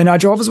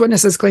 And Jehovah's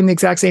Witnesses claim the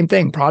exact same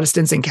thing.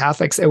 Protestants and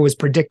Catholics, it was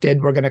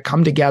predicted, we're going to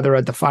come together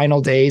at the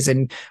final days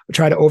and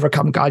try to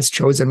overcome God's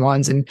chosen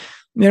ones. And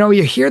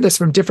you hear this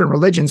from different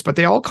religions, but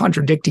they all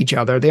contradict each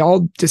other. They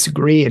all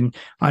disagree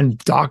on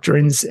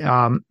doctrines.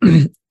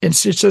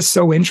 It's just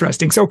so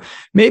interesting. So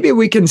maybe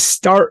we can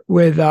start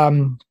with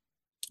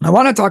I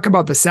want to talk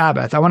about the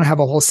Sabbath. I want to have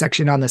a whole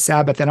section on the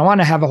Sabbath, and I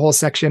want to have a whole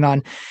section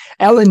on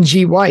Ellen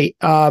G. White,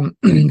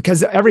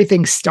 because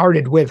everything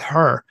started with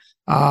her.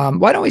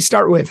 Why don't we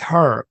start with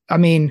her? I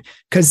mean,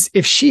 because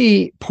if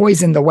she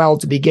poisoned the well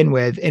to begin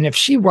with, and if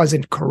she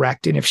wasn't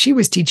correct, and if she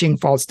was teaching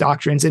false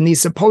doctrines, and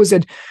these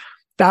supposed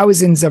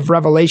thousands of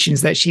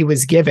revelations that she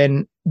was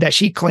given that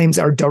she claims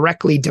are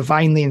directly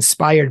divinely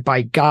inspired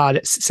by God,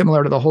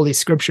 similar to the Holy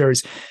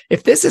Scriptures,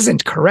 if this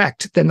isn't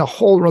correct, then the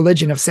whole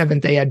religion of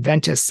Seventh-day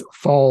Adventists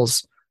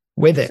falls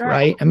with it,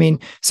 right? I mean,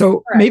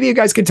 so maybe you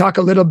guys could talk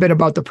a little bit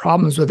about the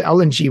problems with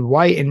Ellen G.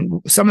 White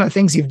and some of the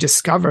things you've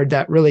discovered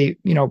that really,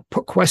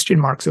 put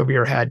question marks over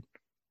your head.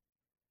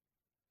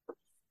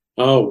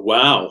 Oh,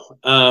 wow.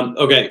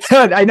 Okay.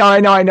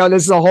 I know.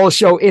 This is a whole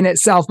show in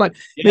itself, but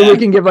maybe we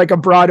can give like a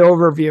broad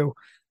overview.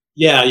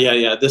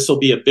 Yeah. This will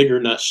be a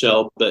bigger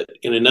nutshell, but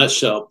in a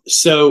nutshell.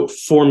 So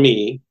for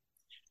me,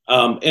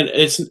 and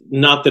it's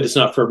not that it's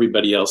not for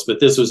everybody else, but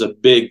this was a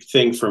big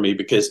thing for me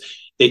because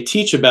they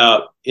teach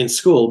in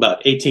school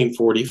about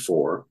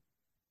 1844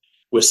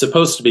 was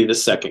supposed to be the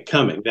second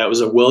coming. That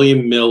was a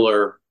William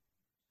Miller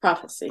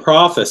prophecy,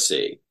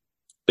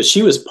 but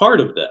she was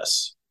part of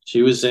this.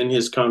 She was in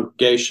his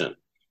congregation.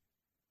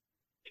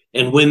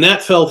 And when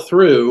that fell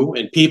through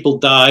and people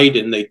died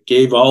and they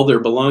gave all their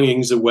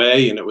belongings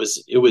away and it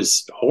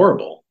was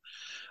horrible.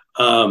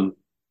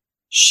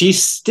 She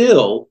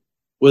still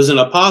was an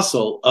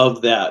apostle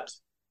of that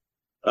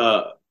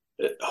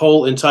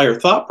whole entire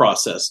thought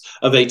process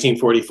of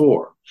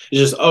 1844.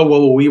 It's just,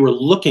 we were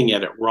looking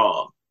at it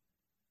wrong.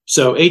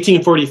 So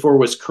 1844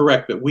 was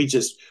correct, but we're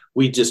just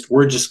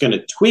going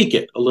to tweak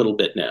it a little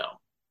bit now.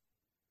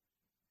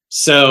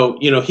 So,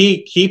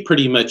 he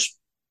pretty much,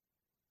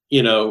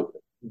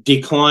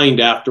 declined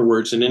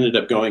afterwards and ended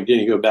up didn't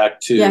he go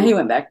back to? Yeah, he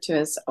went back to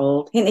his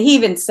old, he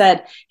even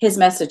said his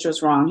message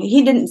was wrong.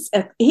 He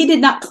did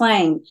not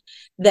claim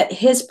that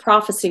his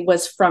prophecy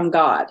was from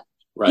God.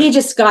 Right. He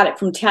just got it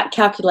from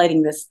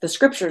calculating the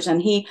scriptures.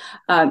 And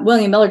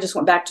William Miller just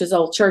went back to his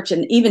old church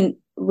and even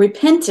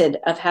repented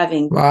of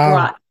having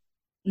brought.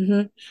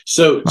 Mm-hmm.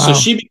 So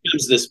she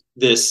becomes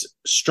this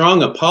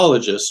strong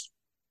apologist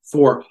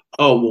for,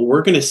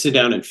 we're going to sit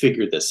down and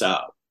figure this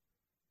out.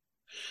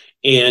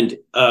 And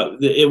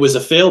it was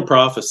a failed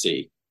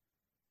prophecy,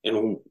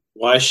 and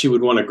why she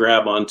would want to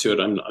grab onto it,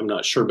 I'm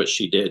not sure, but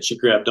she did. She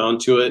grabbed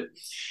onto it,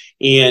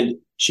 and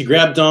she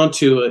grabbed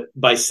onto it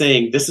by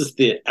saying, this is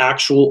the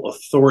actual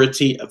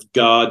authority of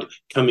God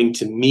coming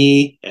to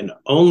me and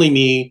only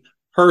me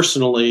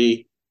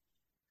personally.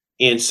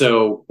 And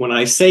so when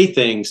I say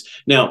things,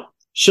 now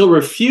she'll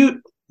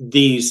refute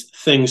these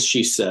things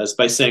she says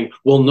by saying,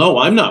 well, no,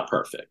 I'm not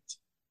perfect.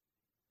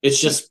 It's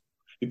just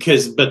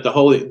but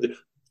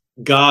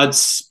God's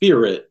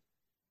Spirit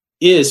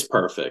is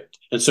perfect.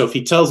 And so if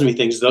he tells me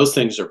things, those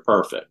things are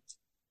perfect.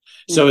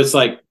 Mm-hmm. So it's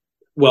like,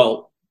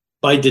 well,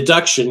 by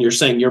deduction, you're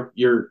saying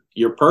you're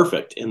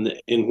perfect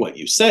in what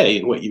you say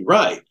and what you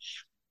write.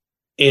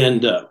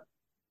 And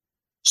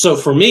so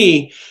for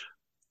me,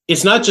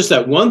 it's not just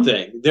that one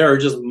thing. There are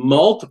just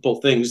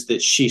multiple things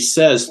that she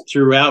says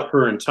throughout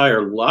her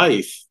entire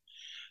life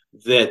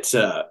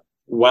that,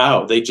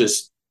 they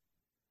just,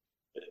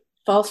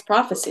 false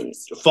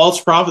prophecies,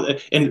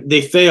 and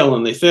they fail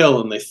and they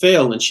fail and they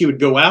fail. And she would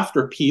go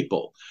after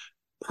people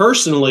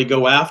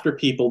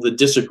that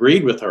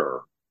disagreed with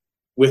her,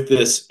 with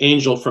this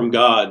angel from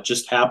God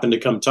just happened to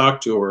come talk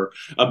to her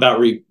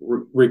about,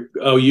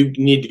 you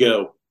need to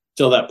go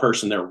tell that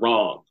person they're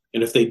wrong.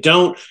 And if they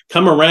don't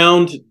come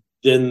around,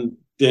 then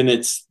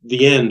it's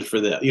the end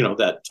for that,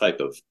 that type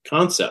of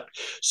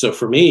concept. So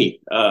for me,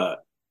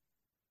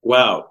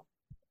 wow.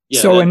 Yeah,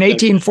 so in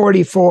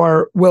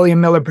 1844, William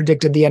Miller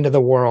predicted the end of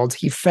the world.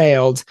 He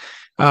failed.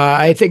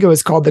 I think it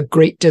was called the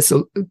Great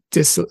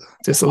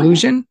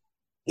Disillusion.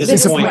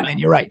 Disappointment.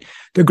 You're right.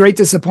 The Great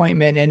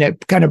Disappointment. And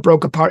it kind of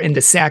broke apart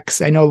into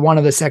sects. I know one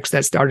of the sects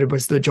that started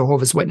was the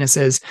Jehovah's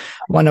Witnesses.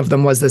 One of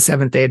them was the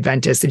Seventh-day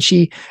Adventists.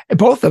 And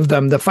both of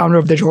them, the founder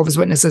of the Jehovah's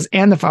Witnesses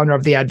and the founder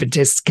of the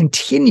Adventists,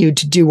 continued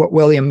to do what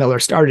William Miller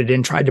started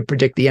and tried to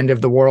predict the end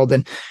of the world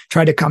and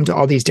try to come to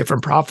all these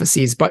different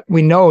prophecies. But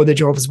we know the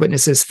Jehovah's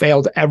Witnesses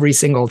failed every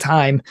single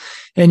time.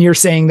 And you're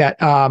saying that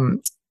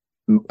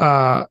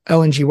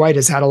Ellen G. White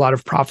has had a lot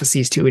of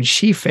prophecies too, and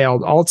she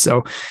failed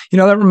also.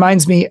 That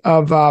reminds me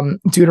of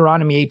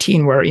Deuteronomy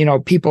 18, where,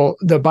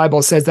 the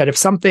Bible says that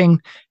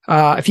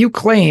if you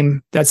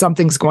claim that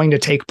something's going to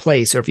take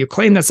place, or if you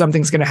claim that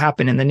something's going to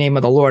happen in the name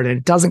of the Lord and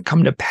it doesn't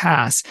come to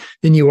pass,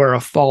 then you are a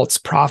false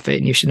prophet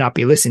and you should not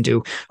be listened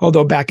to.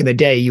 Although back in the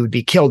day, you would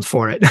be killed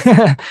for it.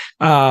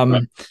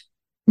 Right.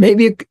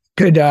 Maybe it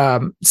could.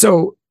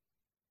 So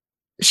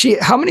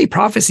how many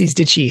prophecies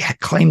did she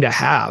claim to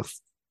have?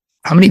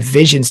 How many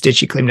visions did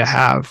she claim to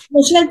have?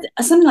 Well, she had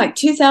something like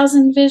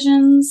 2,000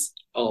 visions.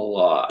 A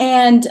lot.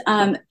 And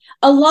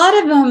a lot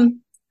of them,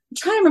 I'm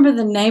trying to remember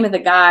the name of the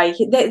guy.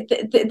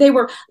 They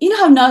were,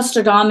 how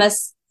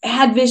Nostradamus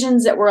had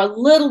visions that were a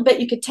little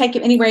bit, you could take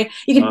it anywhere.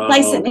 You could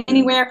place it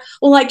anywhere.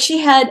 Well, like she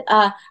had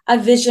a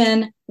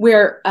vision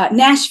where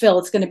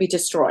Nashville is going to be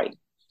destroyed.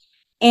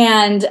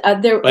 And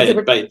there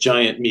were by a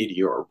giant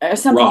meteor or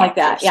something like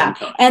that. Yeah.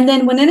 And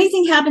then when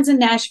anything happens in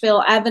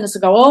Nashville, Adventists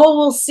will go, oh,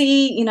 we'll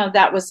see,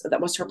 that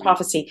was her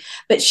prophecy.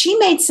 But she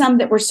made some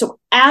that were so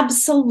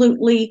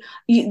absolutely,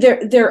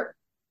 they're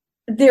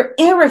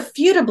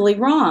irrefutably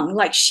wrong.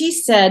 Like she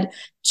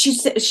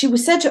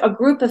was said to a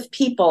group of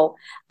people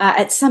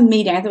at some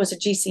meeting, I think it was a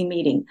GC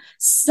meeting,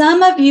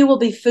 some of you will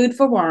be food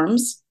for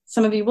worms,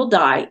 some of you will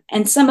die,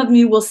 and some of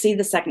you will see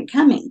the second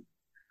coming.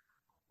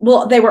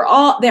 Well, they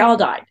all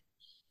died.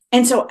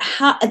 And so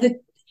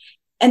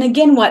and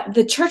again, what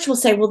the church will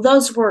say, well,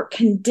 those were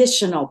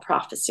conditional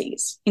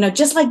prophecies,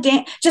 just like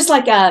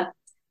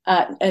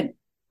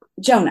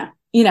Jonah,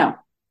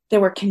 there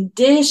were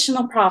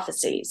conditional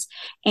prophecies,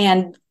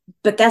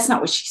 but that's not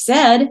what she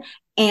said.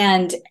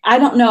 And I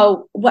don't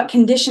know what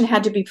condition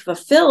had to be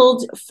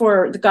fulfilled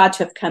for the God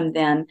to have come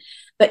then,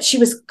 but she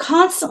was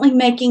constantly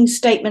making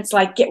statements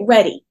like, get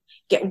ready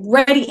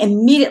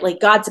immediately.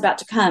 God's about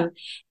to come.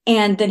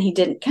 And then he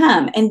didn't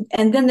come. And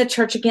then the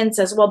church again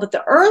says, well, but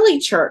the early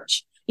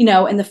church,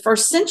 in the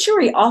first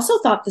century also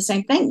thought the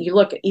same thing. You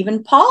look at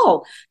even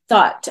Paul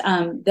thought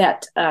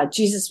that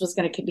Jesus was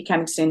going to be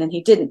coming soon, and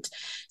he didn't.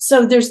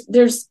 So there's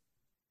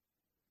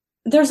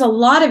a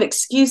lot of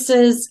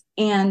excuses,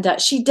 and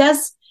she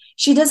does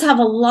have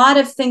a lot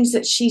of things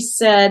that she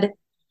said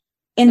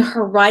in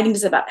her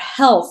writings about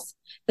health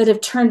that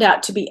have turned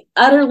out to be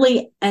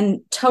utterly and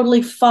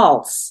totally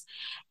false.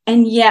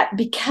 And yet,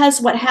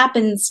 because what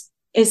happens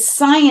is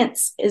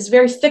science is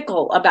very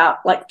fickle about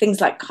things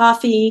like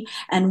coffee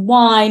and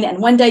wine.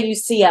 And one day you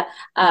see a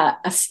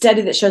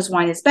study that shows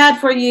wine is bad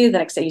for you. The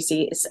next day you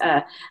see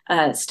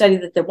a study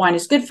that the wine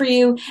is good for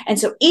you. And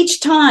so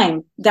each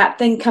time that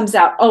thing comes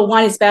out, oh,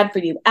 wine is bad for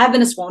you,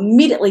 Adventists will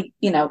immediately,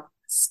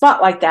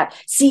 spotlight that.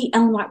 See,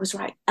 Ellen White was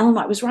right.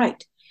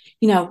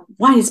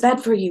 Wine is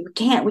bad for you.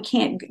 We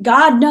can't.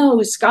 God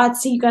knows.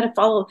 See, you got to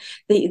follow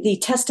the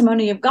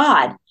testimony of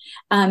God.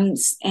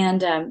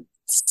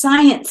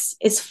 Science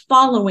is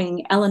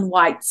following Ellen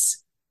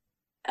White's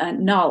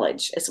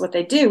knowledge is what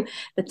they do.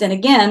 But then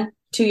again,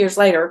 2 years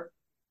later,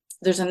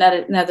 there's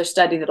another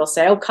study that'll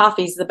say, oh,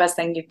 coffee is the best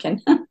thing you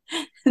can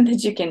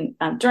that you can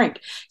drink.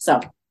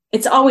 So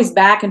it's always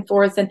back and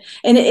forth. And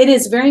it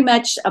is very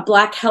much a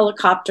black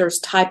helicopters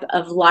type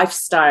of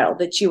lifestyle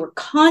that you are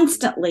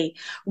constantly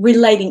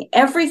relating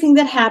everything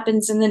that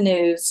happens in the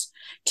news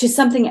to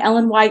something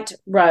Ellen White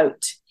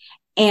wrote,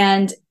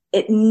 and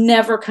it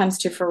never comes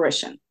to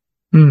fruition.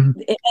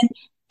 Mm-hmm.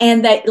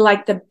 And that,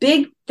 the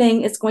big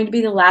thing is going to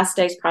be the last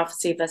days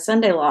prophecy of the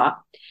Sunday law.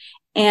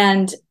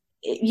 And,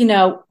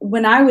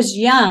 when I was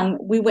young,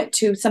 we went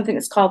to something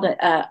that's called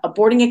a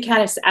boarding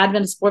academy, it's the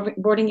Adventist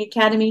boarding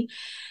academy.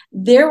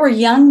 There were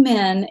young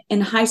men in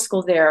high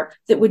school there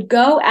that would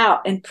go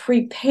out and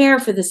prepare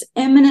for this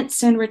imminent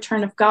soon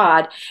return of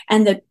God,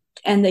 and the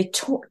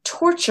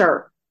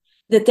torture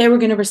that they were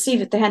going to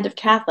receive at the hand of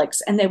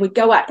Catholics. And they would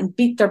go out and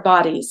beat their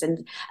bodies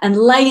and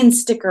lay in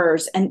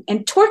stickers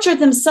and torture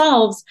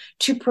themselves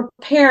to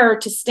prepare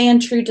to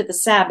stand true to the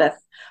Sabbath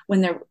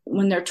when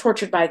they're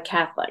tortured by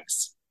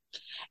Catholics.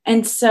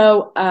 And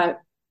so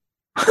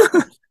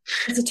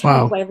it's a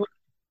terrible way of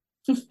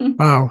living.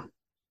 Wow.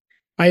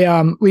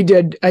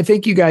 I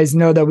think you guys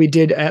know that we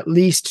did at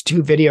least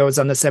 2 videos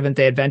on the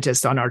Seventh-day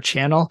Adventist on our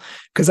channel,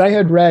 because I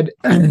had read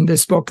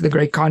this book, The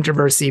Great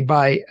Controversy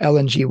by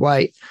Ellen G.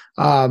 White.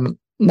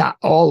 Not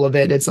all of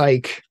it. It's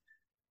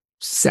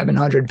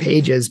 700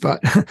 pages,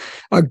 but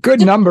a good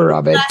number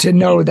of it, to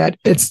know that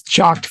it's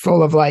chocked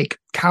full of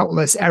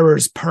countless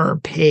errors per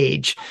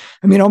page.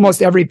 I mean,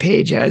 almost every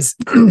page has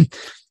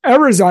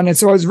errors on it.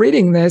 So I was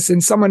reading this,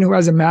 and someone who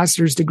has a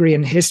master's degree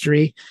in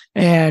history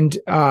and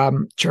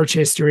church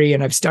history,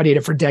 and I've studied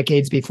it for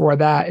decades before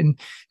that, and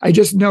I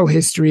just know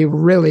history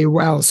really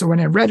well. So when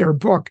I read her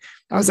book,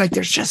 I was like,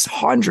 there's just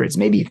hundreds,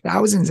 maybe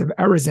thousands of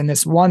errors in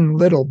this one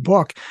little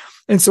book.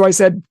 And so I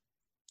said,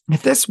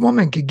 if this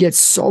woman could get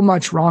so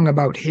much wrong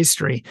about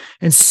history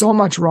and so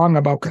much wrong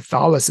about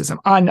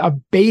Catholicism on a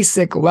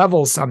basic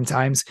level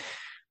sometimes,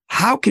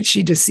 how could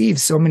she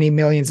deceive so many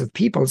millions of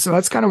people? So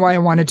that's kind of why I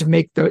wanted to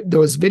make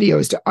those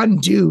videos, to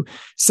undo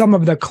some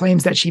of the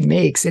claims that she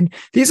makes. And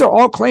these are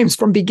all claims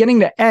from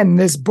beginning to end.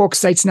 This book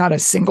cites not a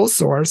single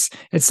source.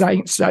 It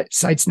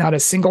cites not a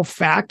single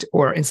fact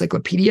or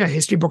encyclopedia,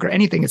 history book, or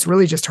anything. It's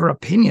really just her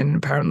opinion,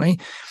 apparently.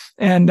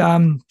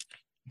 And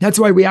that's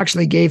why we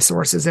actually gave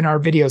sources in our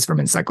videos from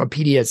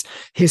encyclopedias,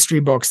 history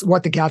books,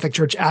 what the Catholic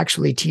Church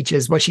actually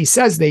teaches, what she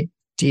says they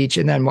teach,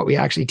 and then what we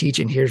actually teach.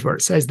 And here's where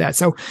it says that.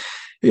 So,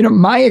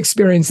 my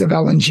experience of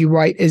Ellen G.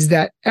 White is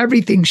that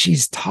everything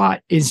she's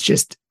taught is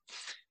just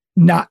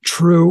not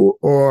true,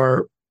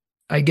 or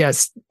I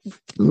guess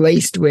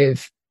laced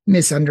with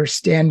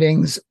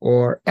misunderstandings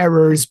or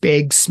errors,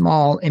 big,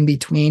 small, in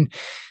between.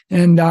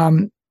 And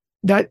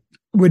that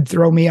would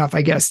throw me off,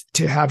 I guess,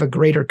 to have a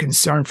greater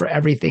concern for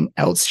everything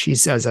else she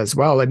says as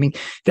well. I mean,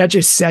 that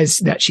just says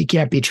that she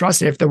can't be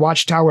trusted. If the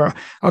Watchtower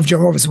of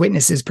Jehovah's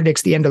Witnesses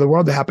predicts the end of the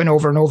world to happen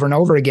over and over and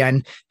over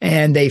again,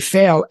 and they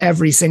fail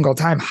every single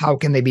time, how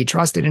can they be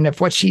trusted? And if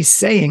what she's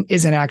saying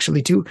isn't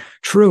actually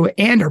true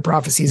and her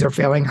prophecies are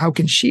failing, how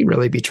can she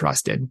really be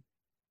trusted?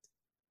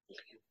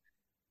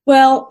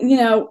 Well,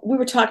 we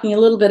were talking a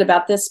little bit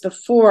about this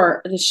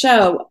before the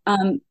show.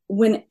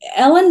 When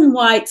Ellen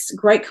White's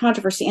Great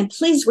Controversy, and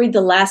please read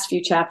the last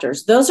few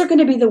chapters, those are going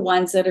to be the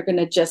ones that are going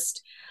to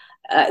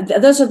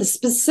those are the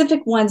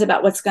specific ones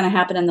about what's going to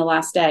happen in the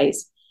last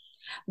days.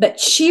 But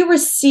she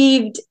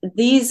received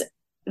these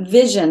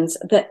visions.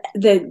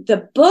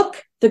 The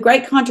book, The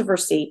Great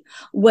Controversy,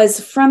 was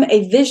from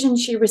a vision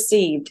she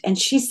received. And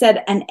she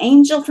said an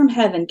angel from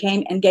heaven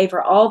came and gave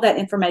her all that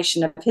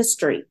information of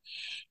history.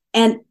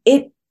 And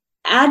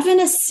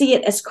Adventists see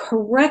it as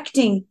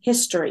correcting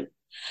history.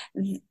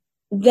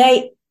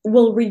 They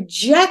will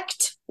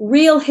reject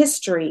real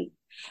history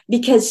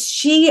because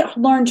she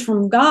learned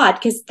from God,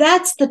 because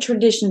that's the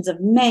traditions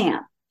of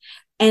man.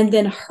 And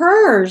then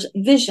her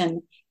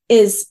vision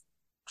is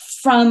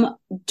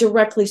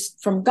directly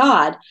from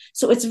God.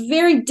 So it's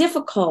very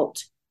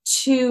difficult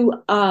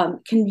to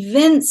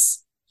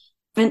convince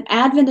an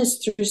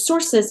Adventist through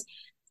sources.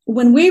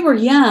 When we were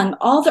young,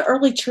 all the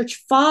early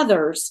church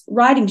fathers'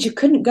 writings, you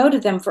couldn't go to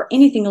them for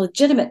anything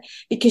legitimate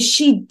because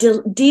she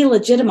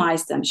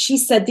delegitimized them. She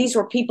said these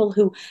were people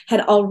who had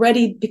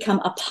already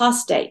become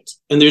apostate.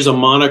 And there's a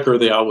moniker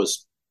they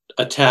always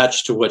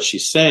attach to what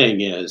she's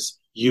saying is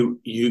you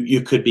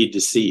could be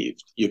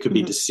deceived. You could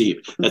be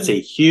deceived. That's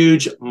a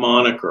huge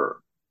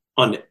moniker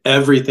on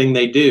everything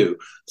they do.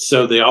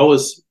 So they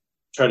always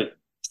try to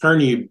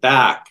turn you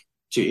back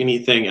to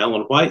anything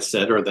Ellen White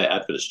said or the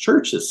Adventist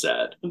Church has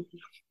said.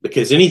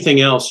 Because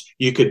anything else,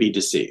 you could be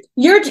deceived.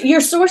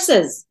 Your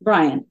sources,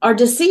 Brian, are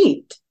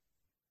deceived.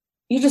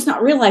 You're just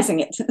not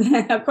realizing it,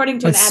 according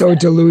to That's so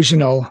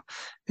delusional.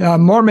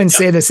 Mormons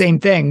say the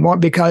same thing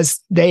because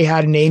they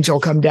had an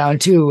angel come down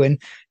too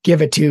and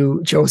give it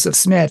to Joseph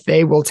Smith.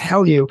 They will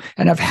tell you,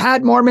 and I've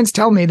had Mormons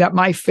tell me that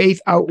my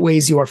faith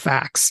outweighs your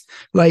facts.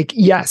 Like,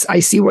 yes, I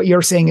see what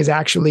you're saying is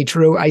actually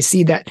true. I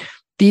see that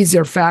these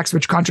are facts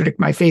which contradict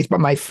my faith, but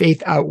my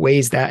faith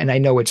outweighs that, and I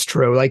know it's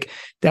true. Like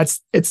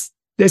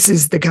this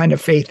is the kind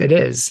of faith it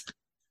is.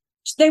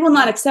 They will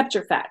not accept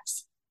your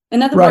facts.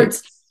 In other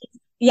words,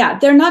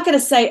 they're not going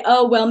to say,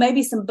 oh, well,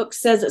 maybe some book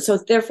says it, so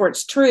therefore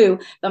it's true,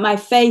 but my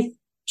faith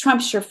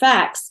trumps your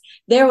facts.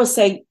 They will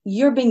say,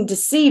 you're being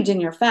deceived in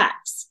your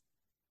facts.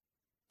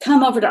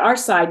 Come over to our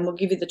side and we'll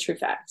give you the true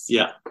facts.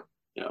 Yeah.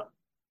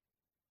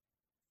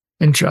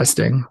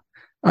 Interesting.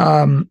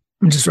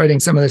 I'm just writing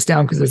some of this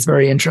down because it's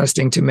very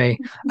interesting to me.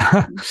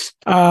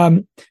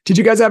 Did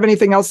you guys have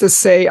anything else to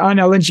say on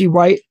Ellen G.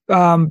 White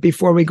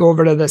before we go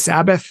over to the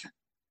Sabbath?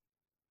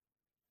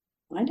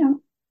 I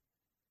don't.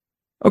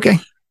 Okay.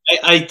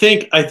 I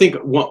think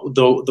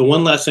the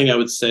one last thing I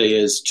would say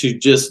is to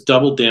just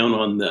double down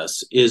on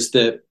this is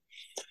that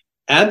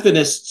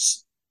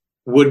Adventists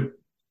would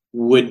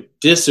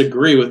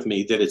disagree with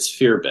me that it's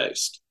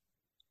fear-based.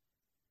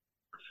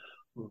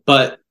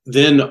 But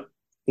then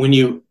when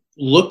you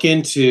look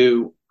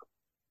into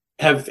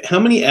how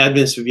many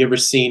Adventists have you ever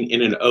seen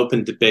in an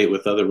open debate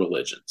with other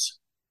religions?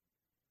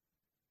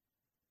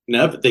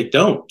 No, they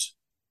don't.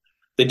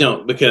 They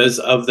don't, because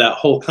of that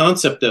whole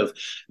concept of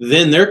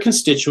then their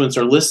constituents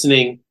are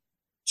listening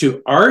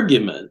to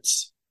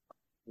arguments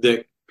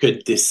that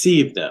could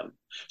deceive them.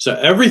 So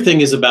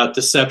everything is about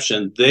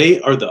deception. They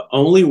are the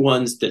only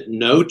ones that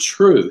know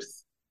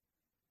truth.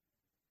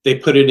 They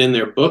put it in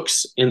their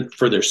books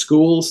for their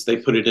schools. They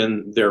put it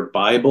in their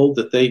Bible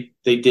that they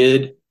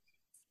did.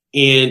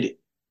 And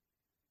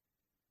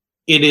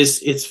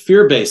it's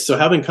fear-based. So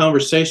having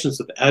conversations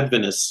with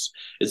Adventists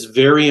is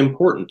very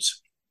important.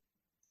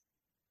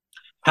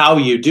 How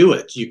you do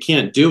it. You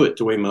can't do it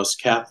the way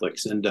most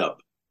Catholics end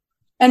up.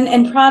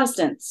 And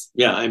Protestants.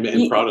 Yeah,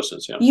 and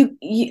Protestants, yeah. You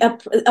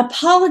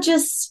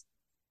apologists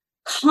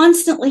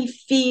constantly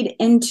feed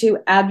into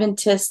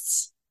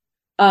Adventists'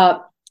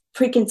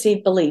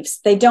 preconceived beliefs.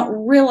 They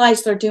don't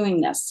realize they're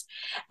doing this.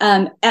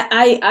 I've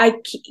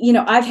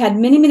had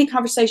many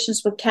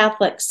conversations with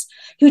Catholics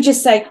who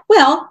just say,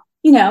 well,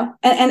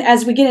 and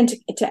as we get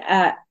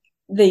into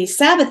the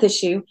Sabbath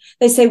issue,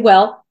 they say,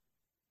 well,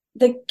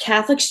 the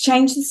Catholics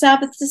changed the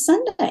Sabbath to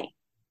Sunday.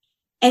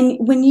 And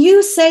when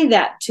you say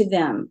that to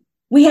them,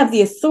 we have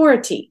the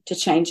authority to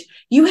change.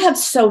 You have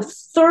so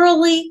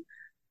thoroughly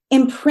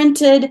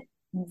imprinted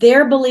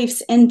their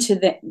beliefs into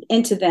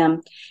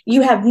them.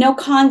 You have no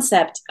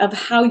concept of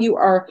how you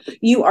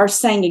are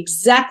saying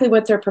exactly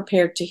what they're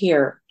prepared to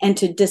hear and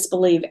to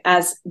disbelieve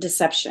as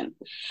deception.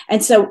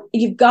 And so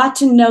you've got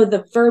to know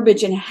the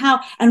verbiage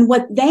and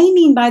what they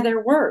mean by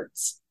their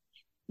words.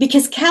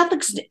 Because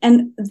Catholics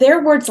and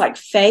their words like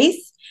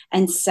faith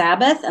and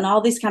Sabbath and all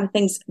these kind of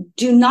things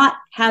do not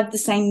have the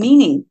same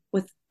meaning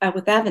with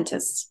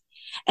Adventists.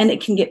 And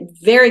it can get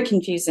very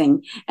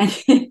confusing. And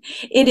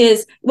it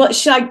is, well,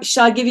 shall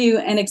I give you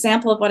an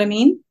example of what I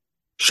mean?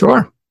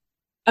 Sure.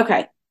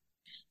 Okay.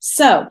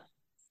 So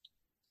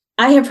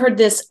I have heard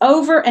this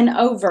over and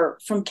over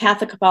from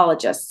Catholic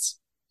apologists.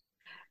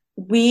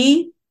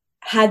 We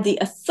had the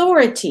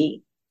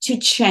authority to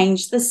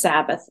change the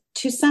Sabbath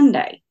to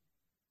Sunday.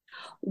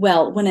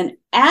 Well, when an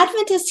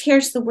Adventist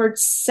hears the word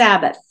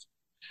Sabbath,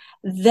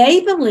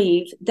 they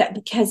believe that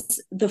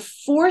because the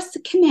fourth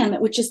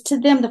commandment, which is to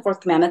them the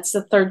fourth commandment, it's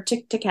the third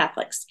to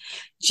Catholics.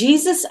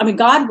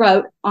 God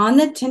wrote on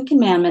the 10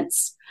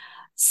 Commandments,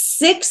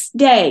 6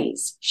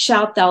 days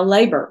shalt thou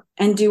labor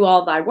and do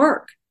all thy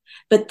work.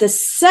 But the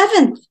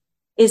seventh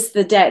is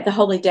the day, the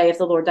holy day of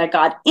the Lord thy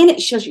God. In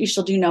it you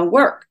shall do no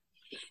work.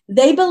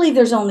 They believe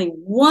there's only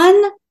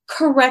one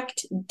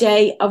correct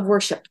day of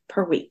worship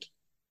per week.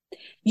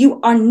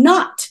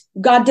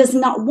 God does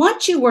not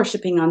want you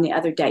worshiping on the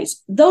other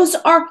days. Those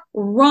are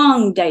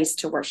wrong days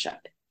to worship.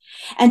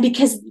 And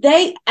because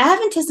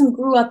Adventism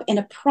grew up in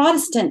a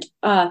Protestant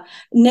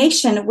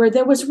nation where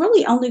there was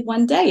really only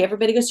one day,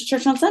 everybody goes to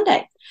church on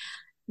Sunday.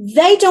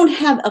 They don't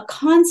have a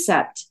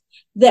concept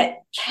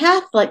that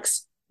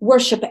Catholics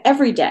worship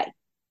every day.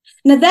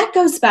 Now that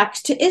goes back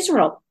to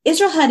Israel.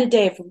 Israel had a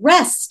day of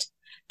rest,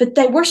 but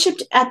they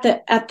worshiped at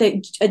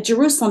the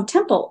Jerusalem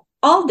temple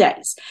all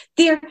days.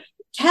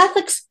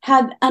 Catholics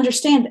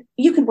understand that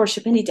you can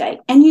worship any day,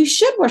 and you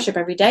should worship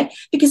every day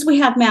because we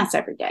have Mass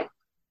every day.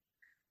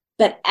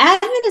 But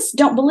Adventists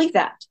don't believe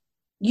that.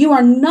 You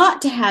are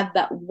not to have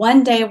that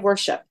one day of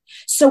worship.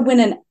 So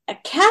when a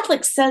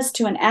Catholic says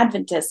to an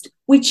Adventist,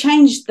 we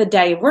changed the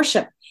day of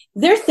worship,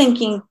 they're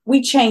thinking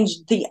we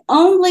changed the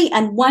only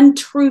and one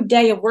true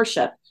day of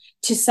worship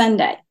to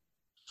Sunday.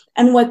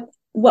 And what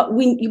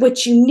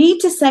you need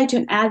to say to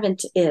an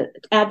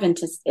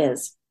Adventist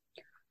is,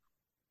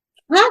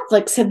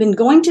 Catholics have been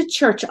going to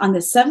church on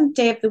the seventh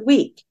day of the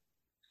week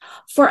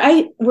for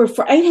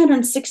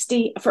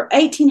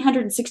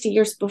 1860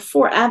 years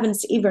before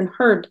Adventists even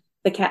heard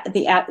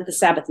the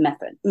Sabbath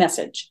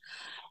message.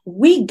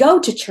 We go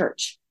to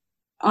church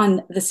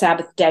on the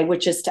Sabbath day,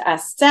 which is to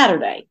us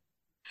Saturday.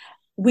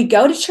 We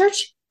go to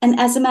church, and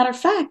as a matter of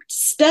fact,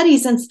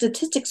 studies and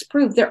statistics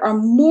prove there are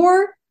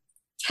more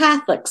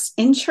Catholics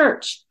in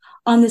church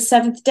on the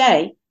seventh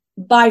day,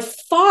 by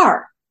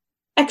far,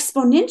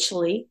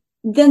 exponentially,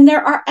 than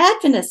there are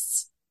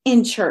Adventists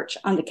in church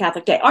on the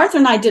Catholic day. Arthur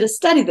and I did a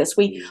study this.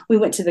 We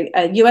went to the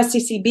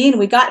USCCB, and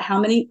we got how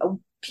many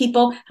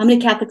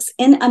Catholics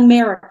in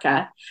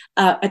America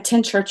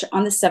attend church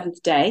on the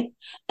seventh day,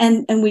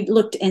 and we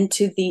looked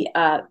into the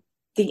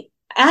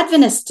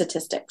Adventist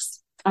statistics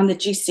on the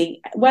GC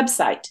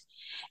website,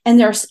 and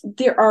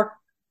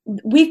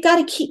we've got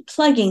to keep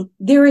plugging.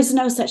 There is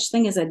no such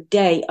thing as a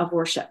day of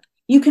worship.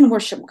 You can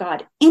worship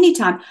God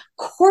anytime,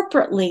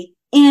 corporately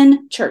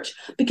in church,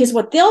 because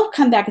what they'll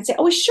come back and say,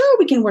 oh, sure,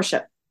 we can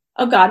worship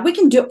God. We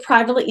can do it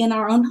privately in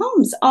our own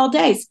homes all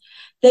days.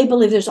 They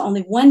believe there's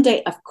only one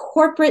day of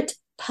corporate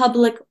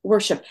public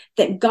worship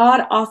that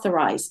God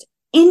authorized.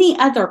 Any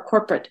other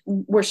corporate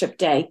worship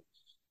day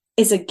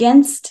is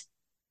against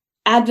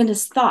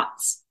Adventist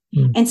thoughts.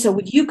 Mm. And so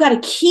you've got to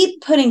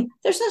keep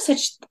there's no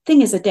such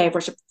thing as a day of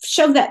worship.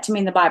 Show that to me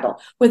in the Bible.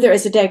 Where there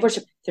is a day of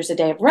worship, there's a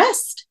day of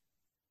rest.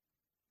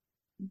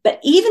 But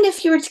even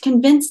if you were to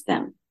convince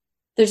them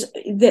there's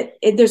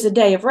a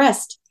day of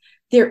rest,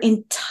 their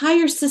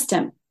entire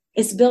system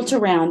is built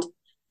around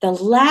the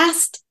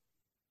last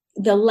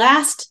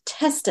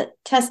test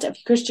of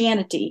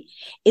Christianity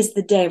is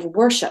the day of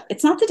worship.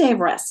 It's not the day of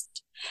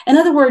rest. In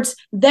other words,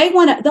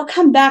 they'll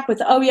come back with,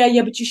 oh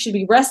yeah, but you should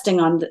be resting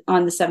on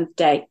the seventh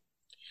day,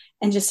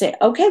 and just say,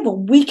 okay,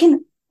 well,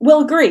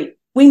 we'll agree.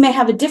 We may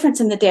have a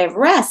difference in the day of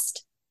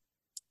rest,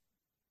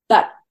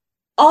 but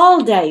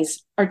all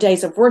days are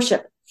days of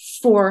worship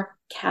for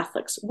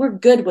Catholics. We're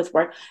good with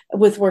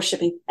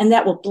worshiping, and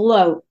that will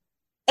blow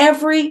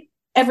everything.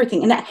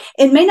 And that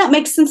it may not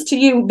make sense to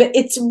you, but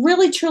it's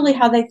really truly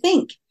how they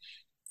think.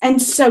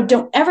 And so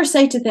don't ever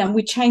say to them,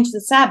 we changed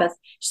the Sabbath.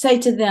 Say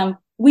to them,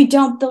 we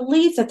don't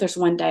believe that there's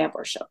one day of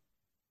worship.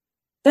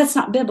 That's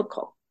not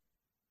biblical.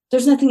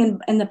 There's nothing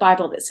in the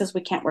Bible that says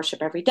we can't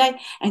worship every day,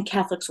 and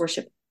Catholics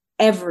worship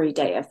every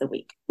day of the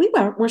week. We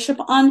worship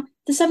on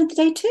the seventh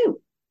day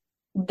too.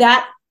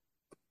 That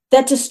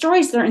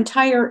destroys their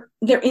entire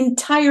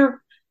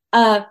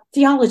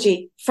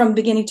theology from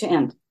beginning to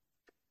end.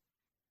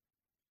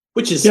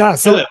 Which is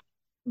kind of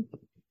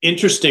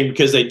interesting,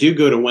 because they do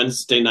go to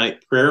Wednesday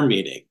night prayer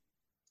meeting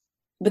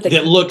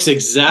that looks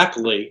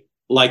exactly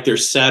like their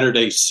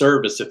Saturday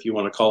service, if you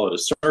want to call it a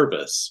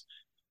service.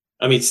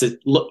 I mean, it's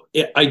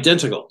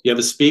identical. You have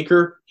a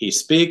speaker, he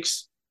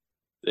speaks,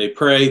 they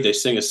pray, they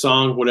sing a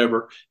song,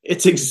 whatever.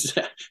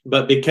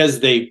 But because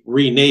they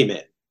rename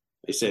it,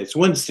 they say it's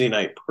Wednesday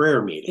night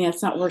prayer meeting. Yeah,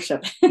 it's not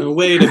worship.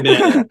 Wait a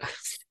minute.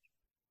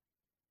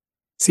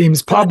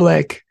 Seems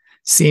public.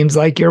 Seems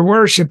like you're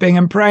worshiping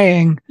and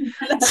praying.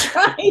 That's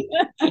right.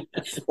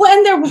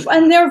 Well,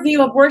 and their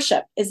view of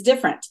worship is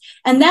different.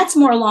 And that's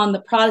more along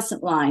the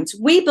Protestant lines.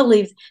 We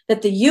believe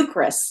that the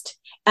Eucharist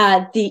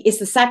is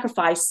the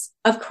sacrifice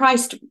of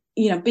Christ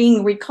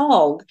being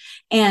recalled.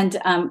 And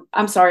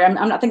I'm sorry, I'm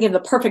not thinking of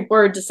the perfect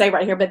word to say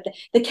right here, but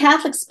the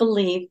Catholics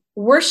believe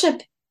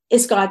worship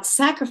is God's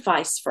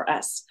sacrifice for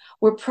us,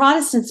 where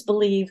Protestants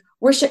believe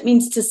worship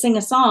means to sing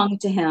a song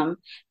to him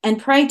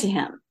and pray to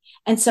him.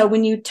 And so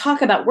when you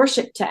talk about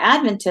worship to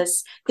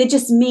Adventists, they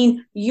just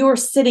mean you're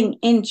sitting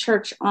in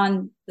church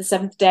on the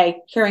seventh day,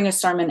 hearing a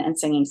sermon and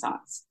singing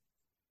songs.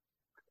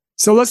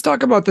 So let's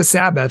talk about the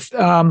Sabbath.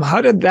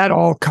 How did that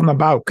all come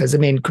about? Because,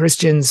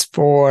 Christians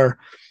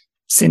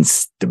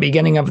since the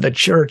beginning of the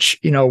church,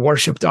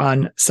 worshiped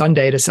on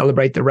Sunday to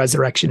celebrate the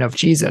resurrection of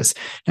Jesus.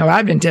 Now,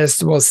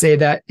 Adventists will say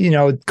that,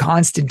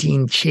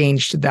 Constantine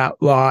changed that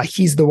law.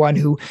 He's the one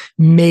who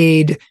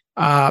made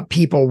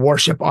people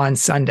worship on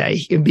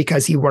Sunday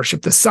because he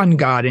worshiped the sun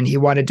god and he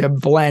wanted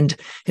to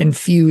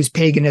infuse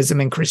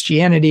paganism and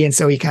Christianity. And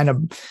so he kind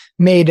of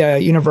made a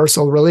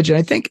universal religion.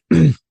 I think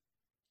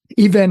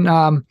even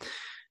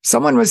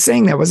someone was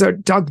saying that. Was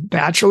it Doug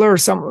Batchelor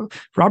or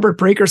Robert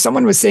Breaker?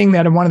 Someone was saying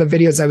that in one of the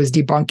videos I was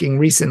debunking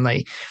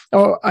recently.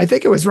 Oh, I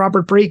think it was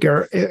Robert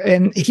Breaker.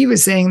 And he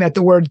was saying that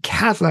the word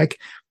Catholic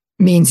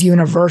means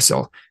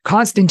universal.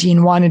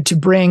 Constantine wanted to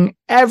bring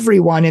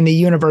everyone in the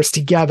universe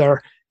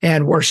together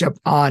and worship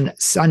on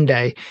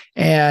Sunday.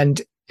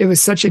 And it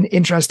was such an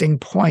interesting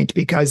point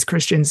because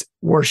Christians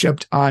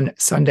worshiped on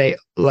Sunday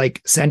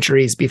like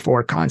centuries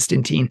before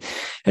Constantine.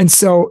 And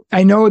so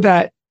I know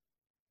that,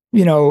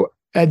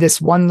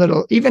 this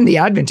one even the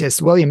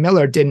Adventists, William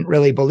Miller, didn't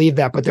really believe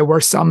that, but there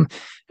were some,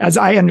 as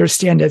I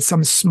understand it,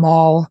 some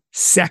small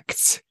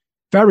sects,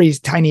 very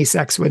tiny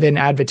sects within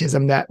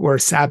Adventism that were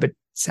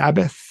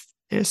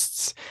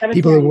Sabbathists,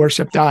 people who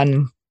worshiped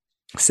on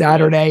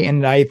Saturday.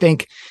 And I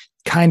think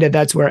kind of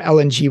that's where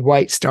Ellen G.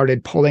 White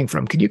started pulling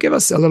from. Could you give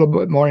us a little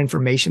bit more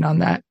information on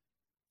that?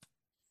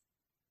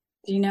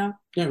 Do you know?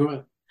 Yeah,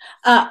 go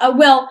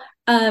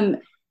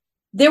ahead.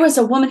 There was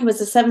a woman who was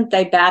a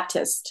Seventh-day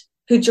Baptist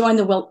who joined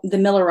the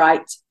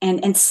Millerites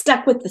and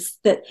stuck with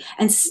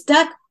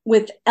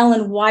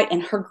Ellen White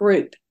and her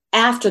group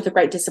after the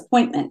Great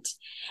Disappointment.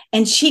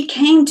 And she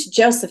came to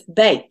Joseph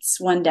Bates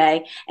one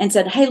day and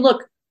said, "Hey,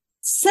 look,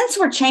 since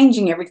we're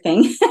changing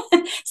everything,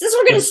 since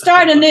we're going to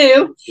start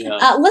anew,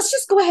 let's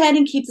just go ahead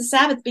and keep the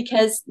Sabbath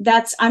because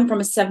I'm from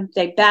a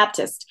Seventh-day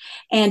Baptist."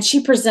 And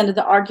she presented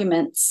the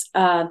arguments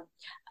of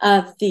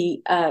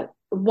the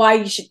why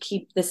you should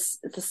keep this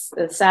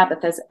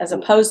Sabbath as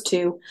opposed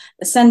to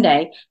the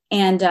Sunday.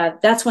 And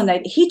that's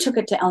when he took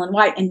it to Ellen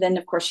White. And then,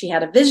 of course, she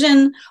had a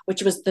vision,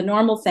 which was the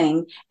normal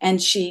thing.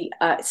 And she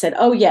said,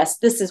 "Oh, yes,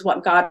 this is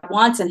what God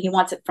wants. And he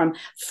wants it from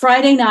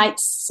Friday night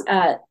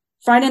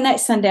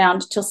sundown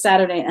till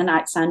Saturday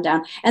night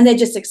sundown." And they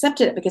just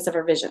accepted it because of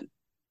her vision.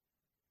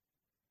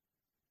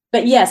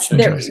 But yes,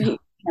 the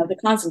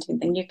Constantine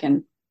thing, you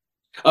can.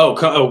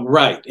 Oh,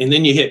 right. And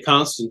then you hit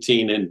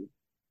Constantine and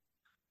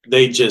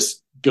they just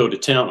go to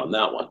town on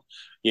that one.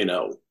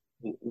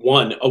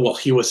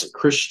 He was a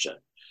Christian.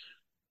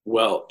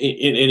 Well,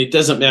 and it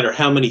doesn't matter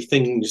how many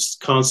things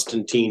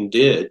Constantine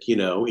did. He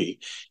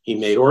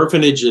made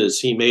orphanages.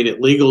 He made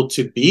it legal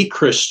to be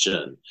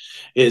Christian.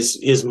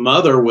 His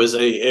mother was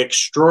a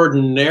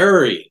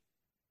extraordinary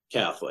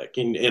Catholic,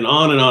 and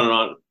on and on and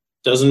on.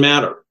 Doesn't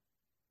matter.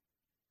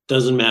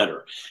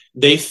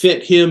 They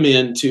fit him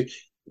into.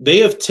 They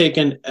have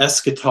taken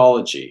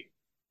eschatology.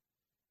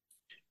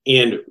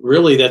 And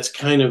really, that's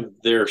kind of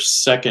their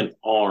second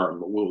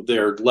arm.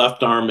 Their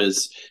left arm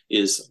is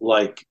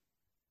like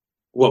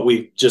what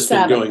we've just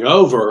been going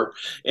over.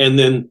 And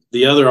then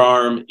the other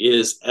arm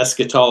is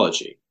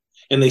eschatology.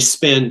 And they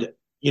spend,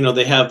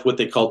 they have what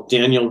they call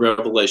Daniel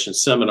Revelation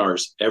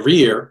seminars every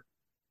year.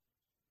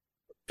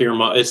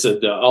 It's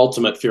the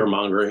ultimate fear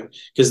mongering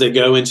because they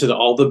go into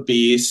all the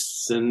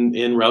beasts and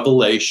in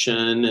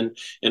Revelation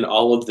and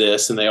all of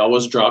this. And they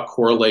always draw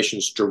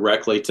correlations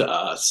directly to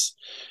us.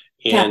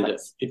 And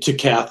Catholics. To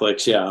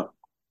Catholics, yeah.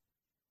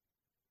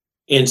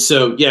 And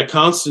so,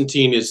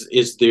 Constantine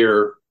is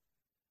their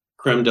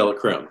creme de la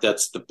creme.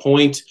 That's the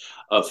point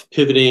of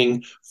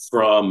pivoting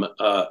from,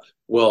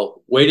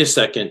 wait a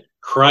second,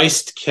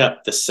 Christ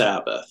kept the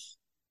Sabbath.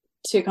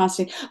 To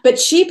Constantine. But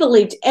she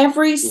believed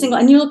every single,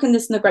 and you look in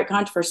this in the Great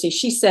Controversy,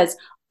 she says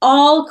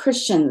all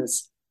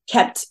Christians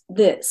kept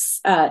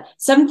this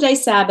seventh-day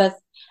Sabbath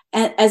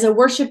as a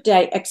worship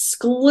day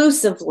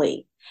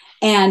exclusively.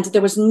 And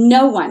there was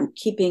no one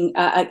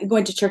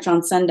going to church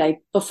on Sunday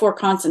before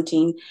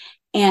Constantine.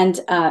 And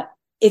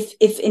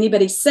if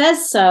anybody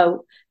says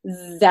so,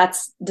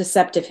 that's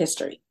deceptive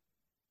history,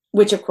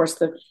 which, of course,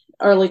 the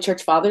early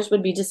church fathers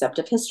would be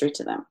deceptive history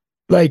to them.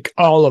 Like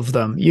all of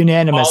them,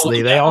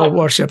 unanimously. They all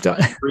worshipped on.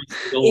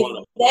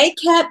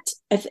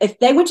 If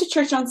they went to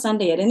church on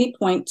Sunday at any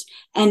point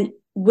and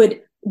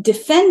would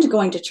defend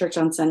going to church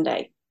on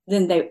Sunday,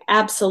 then they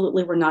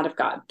absolutely were not of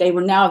God. They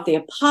were now of the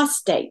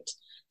apostate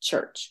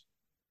church.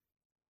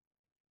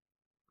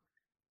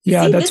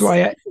 Yeah, that's why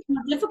it's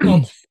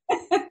difficult.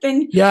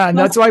 thing. Yeah, and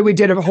that's why we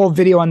did a whole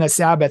video on the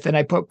Sabbath, and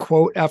I put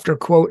quote after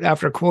quote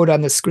after quote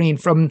on the screen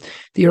from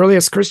the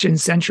earliest Christian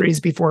centuries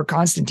before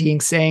Constantine,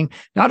 saying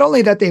not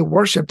only that they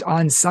worshipped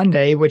on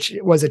Sunday, which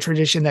was a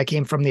tradition that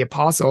came from the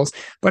apostles,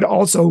 but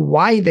also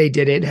why they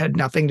did it. It had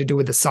nothing to do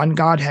with the sun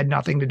god, had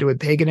nothing to do with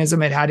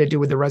paganism. It had to do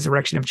with the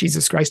resurrection of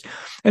Jesus Christ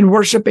and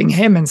worshiping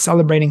him and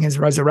celebrating his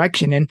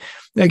resurrection. And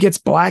it gets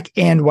black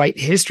and white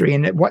history.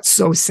 And what's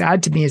so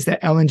sad to me is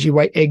that Ellen G.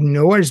 White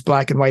ignores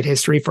black and white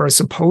history for a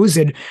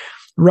supposed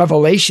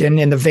revelation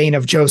in the vein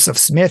of Joseph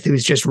Smith,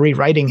 who's just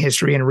rewriting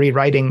history and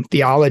rewriting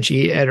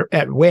theology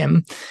at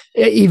whim,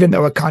 even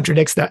though it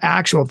contradicts the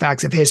actual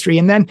facts of history.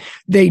 And then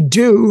they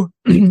do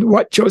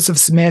what Joseph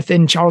Smith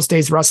and Charles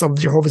Taze Russell,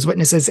 Jehovah's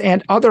Witnesses,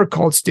 and other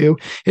cults do,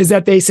 is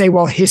that they say,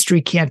 well,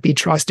 history can't be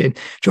trusted.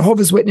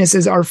 Jehovah's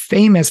Witnesses are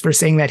famous for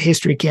saying that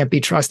history can't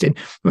be trusted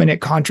when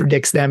it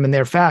contradicts them and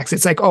their facts.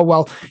 It's like, oh,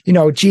 well,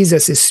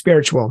 Jesus is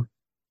spiritual.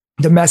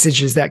 The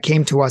messages that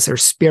came to us are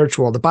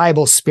spiritual. The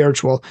Bible's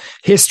spiritual.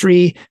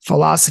 History,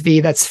 philosophy,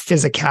 that's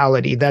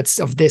physicality. That's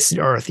of this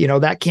earth.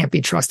 That can't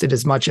be trusted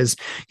as much as,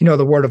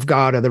 the word of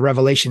God or the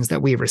revelations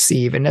that we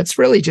receive. And that's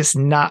really just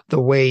not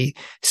the way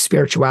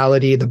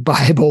spirituality, the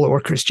Bible,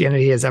 or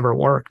Christianity has ever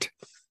worked.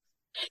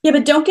 Yeah,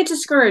 but don't get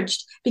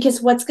discouraged,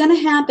 because what's going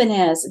to happen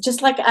is,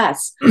 just like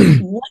us,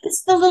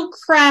 once the little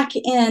crack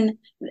in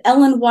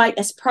Ellen White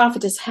as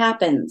prophetess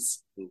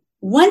happens,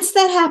 once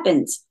that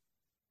happens,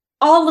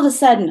 all of a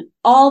sudden,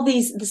 all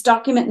this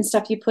document and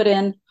stuff you put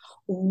in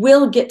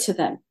will get to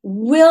them,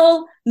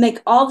 will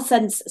make all of a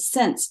sudden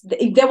sense.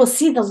 They will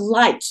see the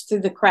light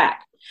through the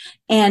crack,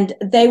 and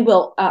they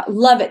will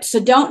love it. So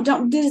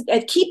don't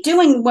keep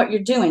doing what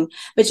you're doing,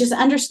 but just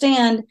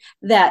understand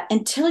that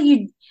until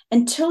you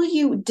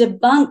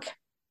debunk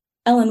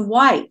Ellen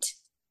White,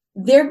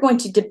 they're going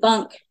to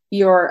debunk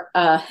your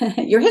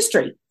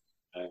history.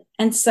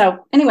 And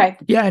so, anyway.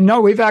 Yeah,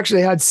 no, we've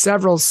actually had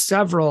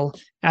several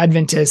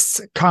Adventists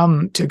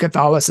come to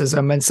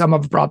Catholicism, and some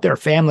have brought their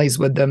families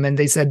with them. And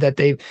they said that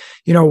they've,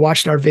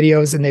 watched our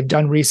videos and they've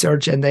done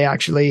research, and they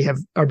actually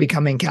are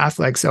becoming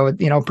Catholic. So,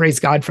 praise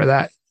God for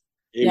that.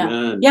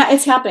 Amen. Yeah,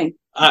 it's happening.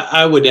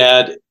 I would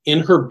add, in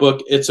her book,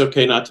 It's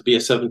Okay Not to Be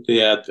a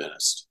Seventh-day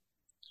Adventist,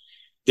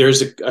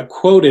 there's a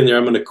quote in there.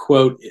 I'm going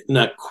to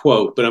not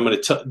quote, but I'm going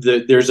to tell,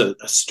 there's a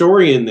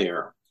story in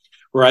there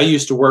where I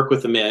used to work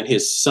with a man.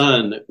 His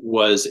son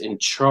was in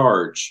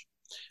charge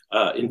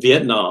in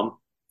Vietnam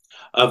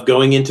of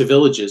going into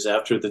villages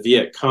after the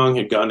Viet Cong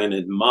had gone in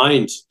and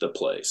mined the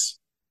place.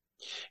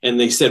 And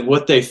they said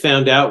what they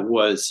found out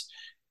was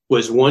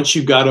once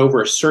you got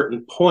over a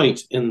certain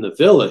point in the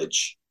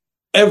village,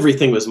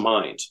 everything was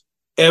mined.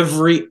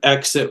 Every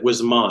exit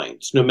was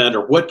mined, no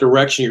matter what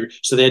direction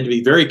so they had to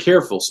be very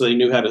careful. So they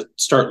knew how to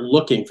start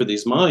looking for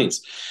these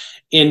mines.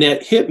 And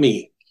that hit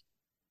me.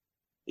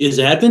 Is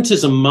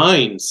Adventism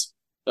mines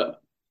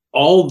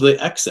all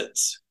the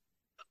exits.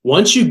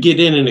 Once you get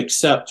in and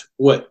accept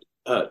what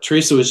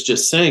Teresa was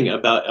just saying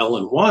about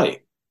Ellen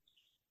White,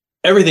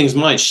 everything's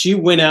mined. She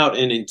went out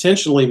and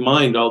intentionally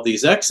mined all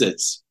these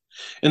exits.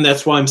 And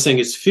that's why I'm saying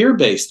it's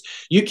fear-based.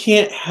 You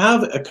can't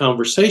have a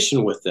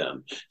conversation with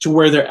them to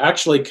where they're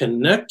actually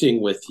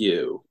connecting with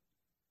you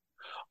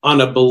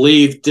on a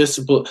belief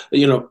discipline,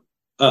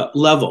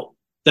 level.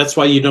 That's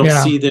why you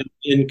don't see them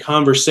in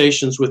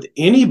conversations with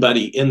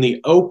anybody in the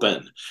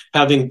open,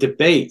 having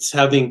debates,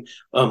 having,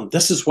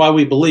 this is why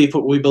we believe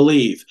what we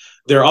believe.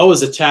 They're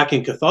always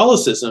attacking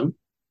Catholicism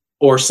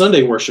or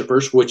Sunday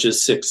worshipers, which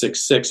is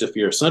 666 if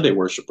you're a Sunday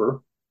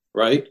worshiper,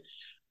 right?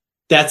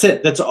 That's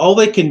it. That's all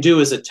they can do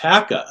is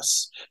attack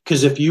us.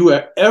 Because if you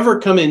ever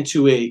come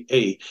into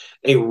a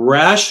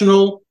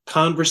rational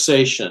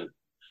conversation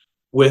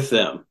with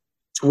them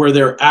to where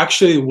they're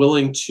actually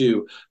willing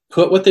to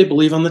put what they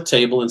believe on the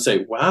table and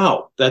say,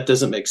 wow, that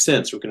doesn't make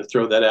sense, we're going to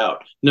throw that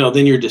out. No,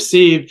 then you're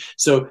deceived.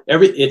 So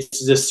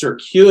it's this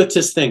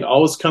circuitous thing,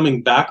 always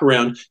coming back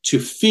around to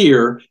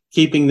fear,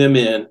 keeping them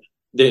in.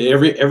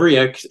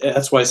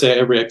 That's why I say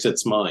every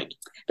exit's mine.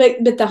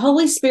 But the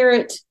Holy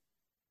Spirit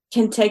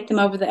can take them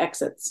over the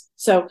exits.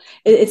 So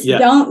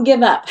don't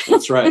give up.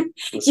 That's right.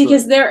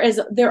 Because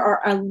there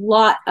are a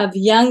lot of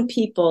young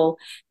people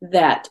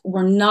that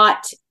were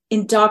not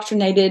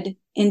indoctrinated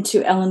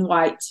into Ellen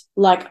White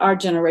like our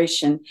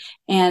generation,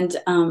 and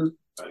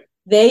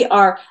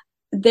their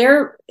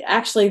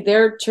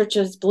church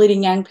is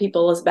bleeding young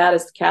people as bad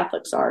as the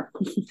Catholics are.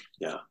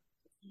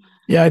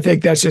 Yeah, I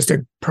think that's just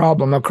a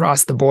problem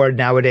across the board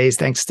nowadays,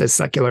 thanks to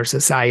secular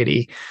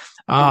society.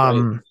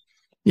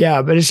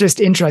 Yeah, but it's just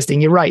interesting.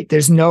 You're right.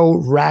 There's no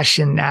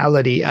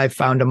rationality I've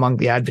found among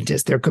the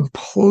Adventists. They're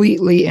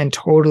completely and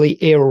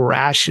totally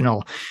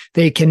irrational.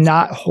 They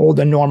cannot hold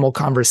a normal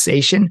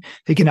conversation.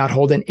 They cannot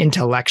hold an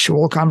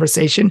intellectual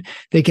conversation.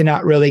 They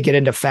cannot really get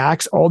into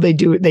facts. All they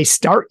do, they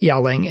start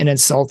yelling and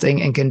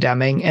insulting and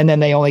condemning, and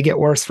then they only get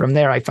worse from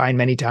there, I find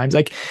many times.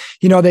 Like,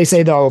 they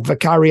say, though,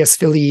 Vicarius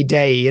Filii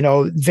Dei,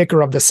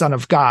 vicar of the Son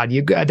of God.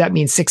 That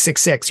means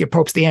 666. Your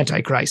Pope's the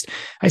Antichrist.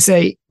 I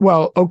say,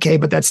 well, okay,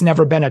 but that's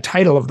never been a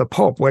title title of the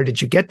Pope. Where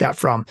did you get that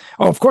from?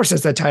 Oh, of course,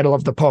 it's the title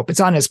of the Pope. It's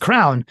on his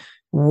crown.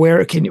 Where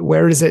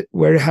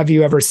have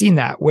you ever seen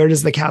that? Where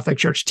does the Catholic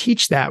Church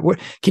teach that?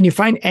 Can you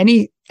find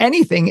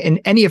anything in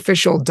any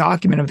official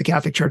document of the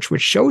Catholic Church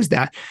which shows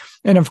that?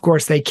 And of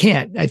course they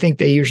can't. I think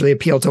they usually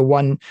appeal to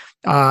one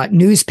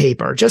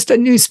newspaper, just a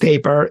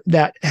newspaper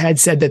that had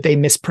said that they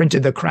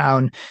misprinted the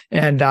crown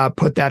and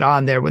put that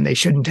on there when they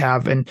shouldn't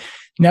have. And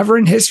never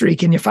in history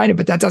can you find it,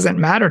 but that doesn't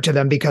matter to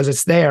them because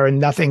it's there and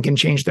nothing can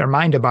change their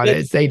mind about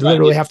it. They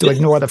literally have to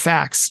ignore the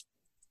facts.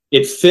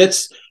 It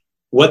fits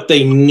what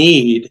they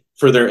need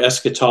for their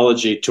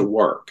eschatology to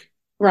work.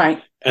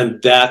 Right. And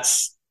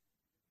that's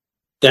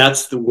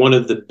one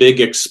of the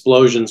big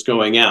explosions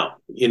going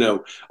out.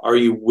 Are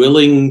you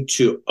willing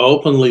to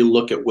openly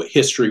look at what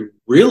history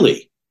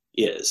really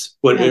is,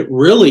 what it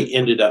really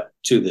ended up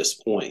to this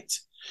point?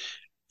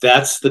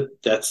 That's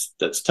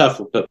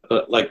tough.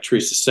 But like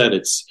Teresa said,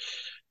 it's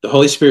the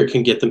Holy Spirit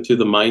can get them through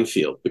the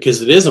minefield,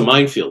 because it is a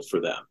minefield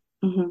for them.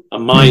 Mm-hmm. A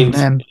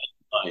mine.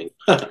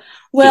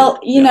 Well,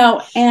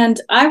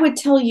 and I would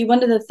tell you,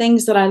 one of the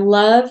things that I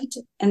loved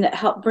and that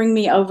helped bring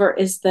me over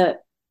is the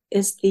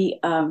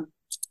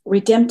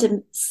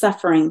redemptive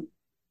suffering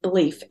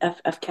belief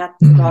of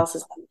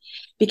Catholicism.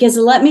 Because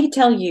let me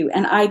tell you,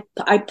 and I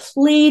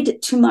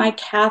plead to my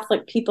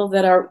Catholic people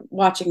that are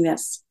watching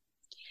this,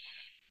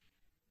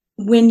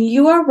 when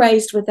you are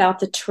raised without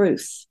the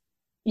truth,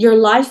 your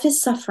life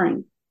is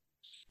suffering.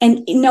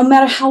 And no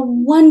matter how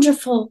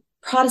wonderful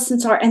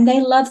Protestants are, and they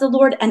love the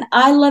Lord, and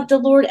I love the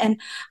Lord,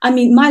 and I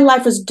mean, my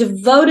life was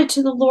devoted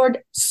to the Lord.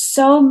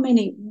 So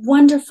many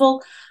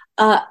wonderful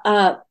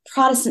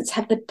Protestants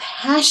have the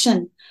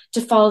passion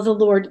to follow the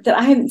Lord that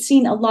I haven't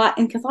seen a lot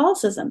in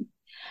Catholicism.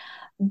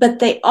 But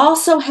they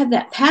also have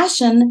that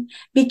passion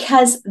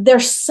because they're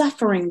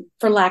suffering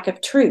for lack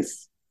of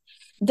truth.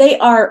 They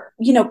are,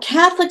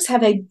 Catholics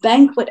have a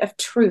banquet of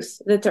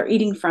truth that they're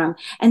eating from.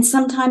 And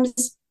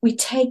sometimes we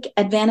take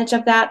advantage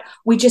of that.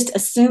 We just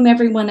assume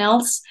everyone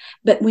else.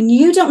 But when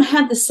you don't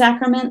have the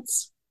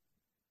sacraments,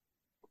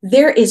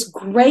 there is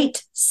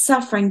great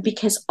suffering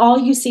because all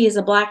you see is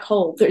a black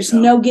hole. There's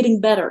no getting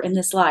better in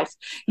this life.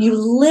 You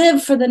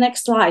live for the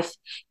next life.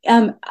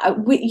 I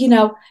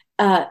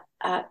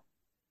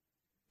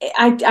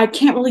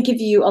can't really give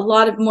you a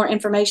lot of more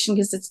information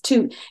because it's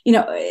too,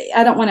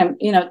 I don't want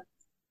to,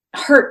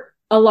 hurt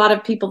a lot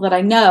of people that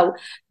I know,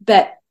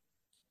 but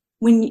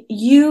when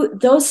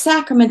those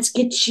sacraments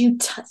get you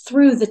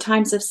through the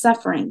times of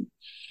suffering.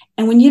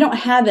 And when you don't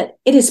have it,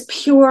 it is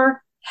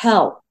pure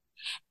hell.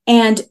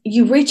 And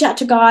you reach out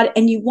to God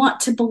and you want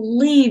to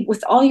believe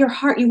with all your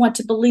heart, you want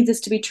to believe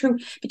this to be true,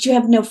 but you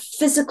have no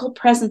physical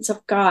presence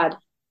of God.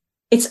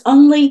 It's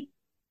only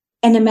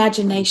an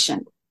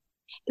imagination.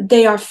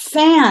 They are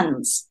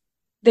fans.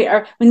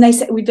 When they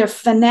say they're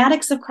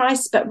fanatics of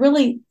Christ, but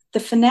really the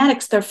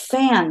fanatics, they're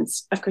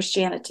fans of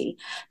Christianity,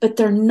 but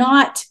they're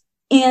not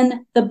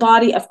in the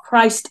body of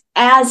Christ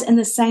as in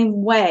the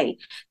same way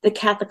the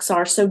Catholics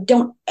are. So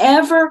don't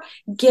ever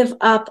give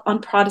up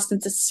on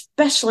Protestants,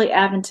 especially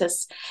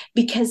Adventists,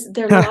 because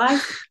their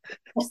life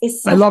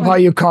is suffering. I love how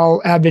you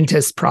call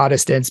Adventists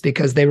Protestants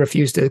because they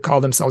refuse to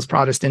call themselves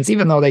Protestants,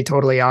 even though they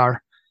totally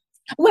are.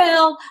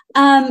 Well,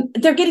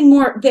 they're getting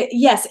more. They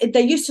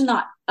used to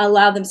not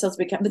allow themselves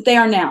to become, but they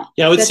are now.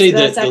 Yeah, I would say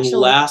that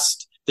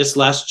this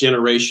last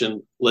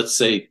generation, let's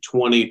say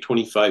 20,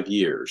 25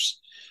 years,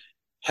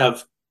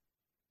 have,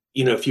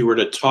 if you were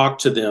to talk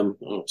to them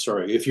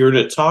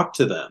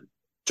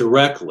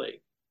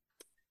directly,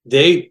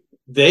 they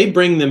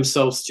bring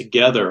themselves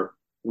together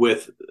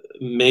with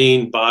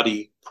main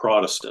body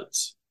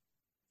Protestants.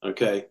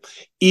 Okay.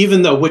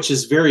 Even though, which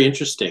is very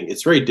interesting,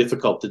 it's very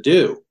difficult to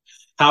do.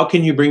 How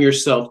can you bring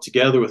yourself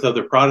together with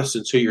other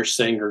Protestants who you're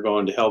saying are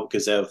going to hell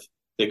because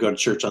they go to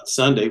church on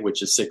Sunday,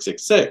 which is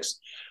 666?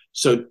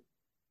 So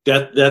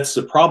that's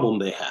the problem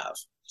they have.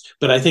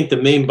 But I think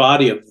the main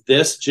body of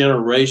this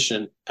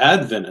generation,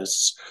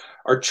 Adventists,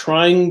 are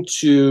trying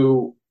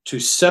to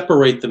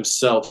separate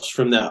themselves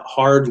from that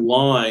hard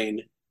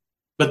line.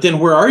 But then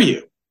where are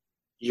you?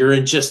 You're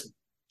in just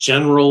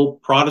general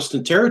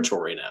Protestant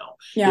territory now.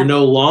 Yeah. You're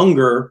no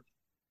longer.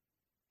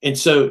 And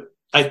so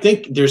I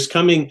think there's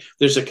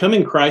a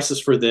coming crisis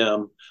for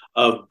them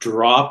of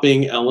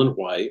dropping Ellen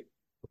White,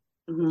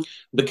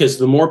 because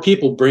the more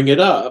people bring it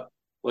up,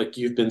 like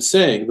you've been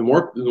saying, the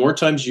more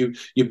times you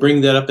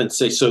bring that up and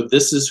say, so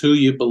this is who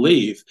you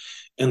believe,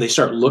 and they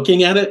start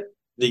looking at it,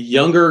 the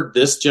younger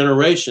this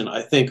generation,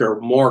 I think, are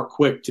more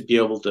quick to be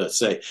able to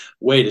say,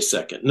 wait a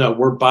second, no,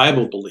 we're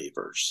Bible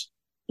believers.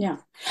 Yeah.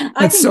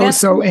 That's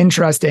so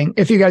interesting.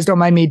 If you guys don't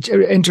mind me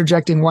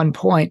interjecting one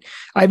point,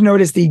 I've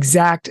noticed the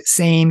exact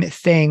same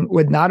thing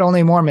with not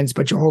only Mormons,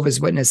 but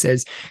Jehovah's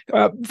Witnesses.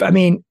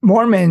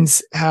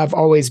 Mormons have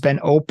always been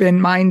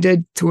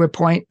open-minded to a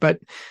point, but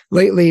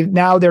lately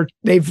now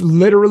they've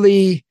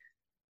literally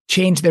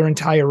changed their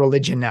entire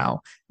religion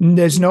now.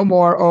 There's no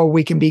more, oh,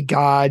 we can be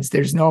gods.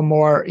 There's no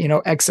more,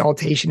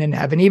 exaltation in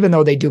heaven, even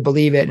though they do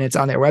believe it and it's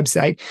on their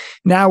website.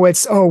 Now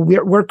it's, oh,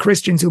 we're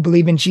Christians who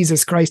believe in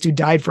Jesus Christ who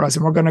died for us,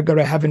 and we're going to go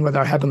to heaven with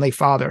our Heavenly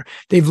Father.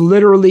 They've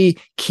literally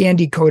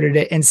candy coated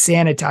it and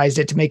sanitized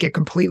it to make it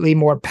completely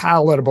more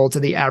palatable to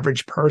the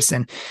average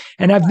person.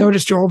 And I've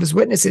noticed Jehovah's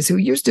Witnesses who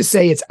used to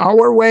say it's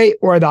our way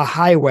or the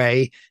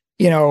highway.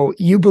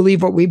 You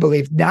believe what we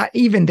believe. Not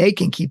even they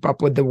can keep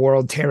up with the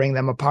world tearing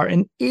them apart.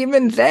 And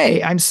even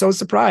they, I'm so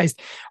surprised,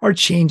 are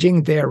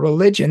changing their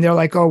religion. They're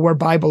like, oh, we're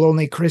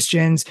Bible-only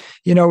Christians.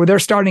 They're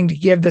starting to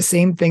give the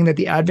same thing that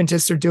the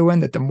Adventists are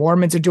doing, that the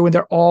Mormons are doing.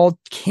 They're all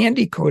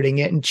candy coating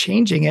it and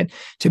changing it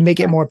to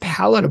make it more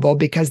palatable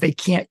because they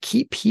can't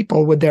keep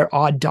people with their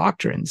odd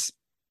doctrines.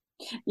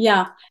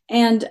 Yeah.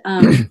 And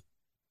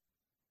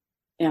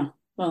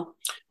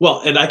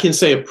Well, and I can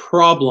say a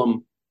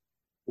problem.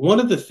 One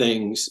of the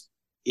things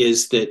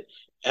is that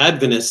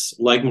Adventists,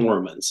 like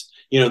Mormons,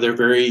 they're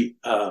very,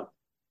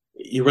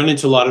 you run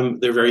into a lot of them,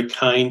 they're very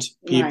kind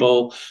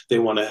people. Right. They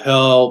want to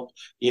help.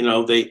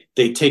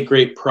 They take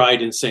great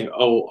pride in saying,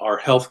 oh, our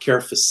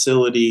healthcare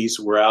facilities,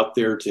 we're out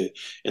there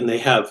and they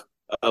have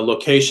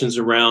locations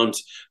around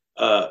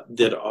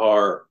that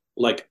are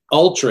like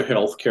ultra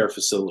healthcare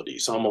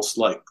facilities, almost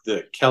like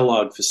the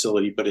Kellogg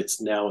facility, but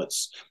it's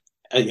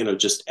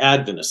just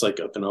Adventists, like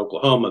up in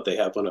Oklahoma, they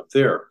have one up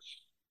there.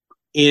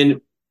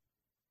 And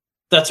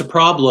that's a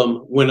problem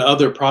when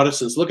other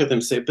Protestants look at them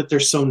and say, but they're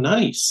so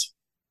nice.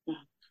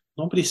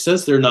 Nobody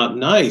says they're not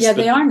nice. Yeah,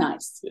 they are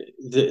nice.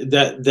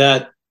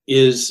 That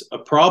is a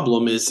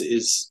problem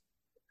is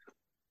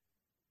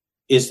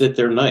that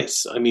they're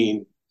nice. I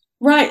mean.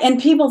 Right.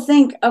 And people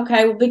think,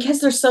 okay, well,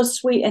 because they're so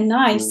sweet and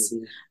nice,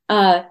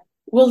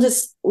 we'll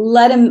just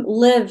let them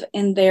live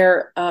in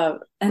their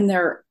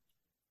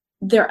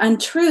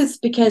untruth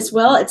because,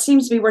 well, it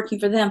seems to be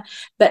working for them.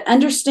 But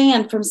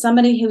understand from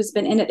somebody who's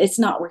been in it, it's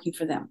not working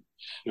for them.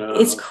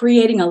 It's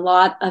creating a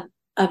lot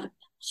of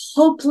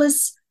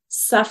hopeless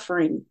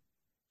suffering.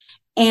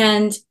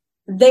 And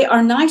they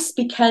are nice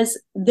because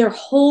their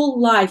whole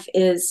life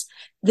is,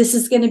 this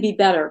is going to be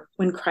better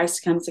when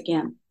Christ comes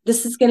again.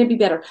 This is going to be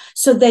better.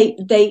 So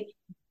they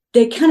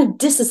kind of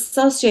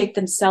disassociate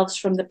themselves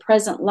from the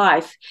present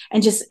life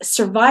and just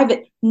survive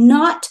it,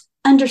 not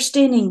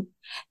understanding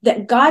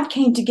that God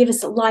came to give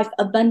us a life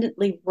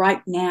abundantly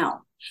right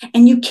now.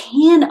 And you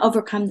can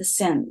overcome the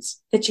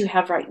sins that you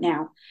have right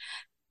now.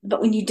 But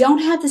when you don't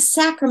have the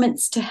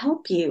sacraments to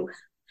help you,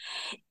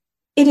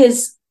 it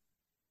is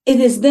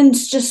then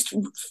just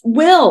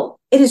will.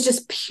 It is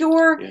just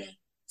pure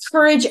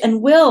courage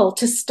and will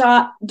to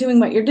stop doing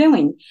what you're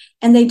doing.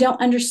 And they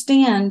don't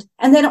understand,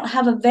 and they don't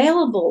have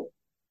available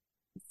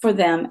for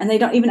them, and they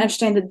don't even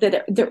understand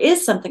that there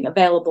is something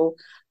available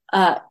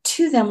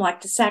to them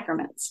like the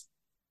sacraments.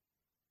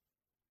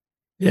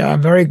 Yeah,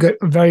 very good,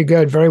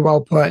 very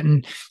well put.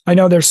 And I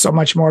know there's so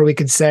much more we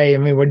could say. I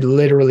mean, we're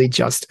literally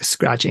just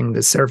scratching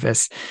the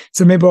surface.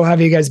 So maybe we'll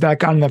have you guys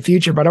back on in the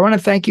future. But I want to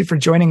thank you for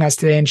joining us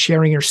today and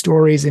sharing your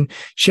stories and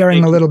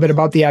sharing a little bit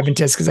about the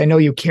Adventists, because I know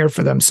you care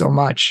for them so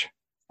much.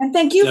 And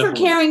thank you for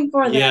caring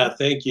for them. Yeah,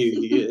 thank you.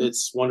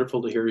 It's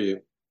wonderful to hear you.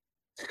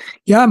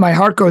 Yeah, my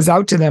heart goes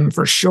out to them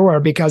for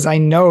sure, because I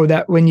know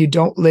that when you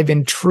don't live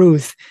in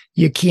truth,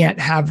 you can't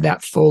have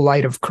that full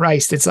light of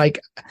Christ. It's like,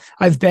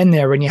 I've been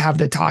there when you have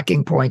the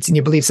talking points and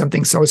you believe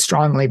something so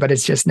strongly, but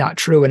it's just not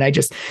true. And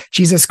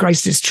Jesus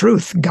Christ is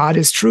truth. God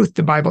is truth.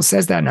 The Bible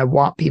says that. And I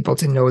want people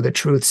to know the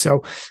truth.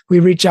 So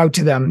we reach out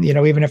to them,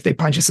 even if they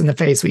punch us in the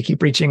face, we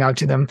keep reaching out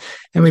to them,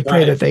 and we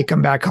pray that they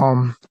come back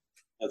home.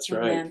 That's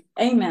right.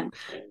 Amen.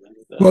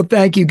 Well,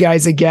 thank you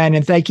guys again.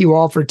 And thank you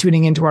all for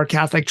tuning into our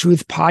Catholic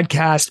Truth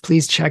podcast.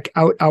 Please check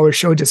out our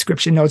show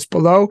description notes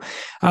below.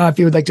 If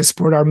you would like to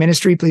support our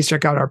ministry, please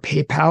check out our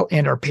PayPal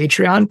and our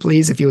Patreon.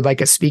 Please, if you would like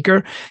a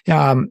speaker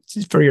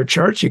for your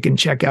church, you can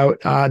check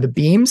out the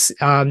Beams.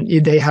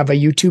 They have a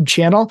YouTube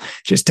channel.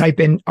 Just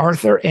type in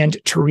Arthur and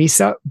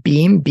Teresa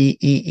Beam,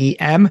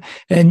 Beem,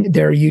 and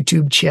their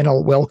YouTube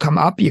channel will come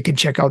up. You can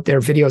check out their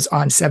videos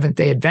on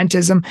Seventh-day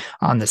Adventism,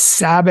 on the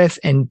Sabbath,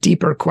 and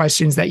deeper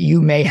questions that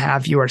you may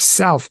have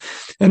yourself.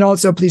 And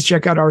also, please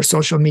check out our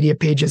social media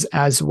pages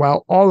as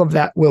well. All of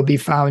that will be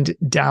found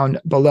down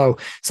below.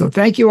 So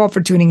thank you all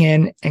for tuning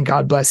in, and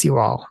God bless you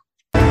all.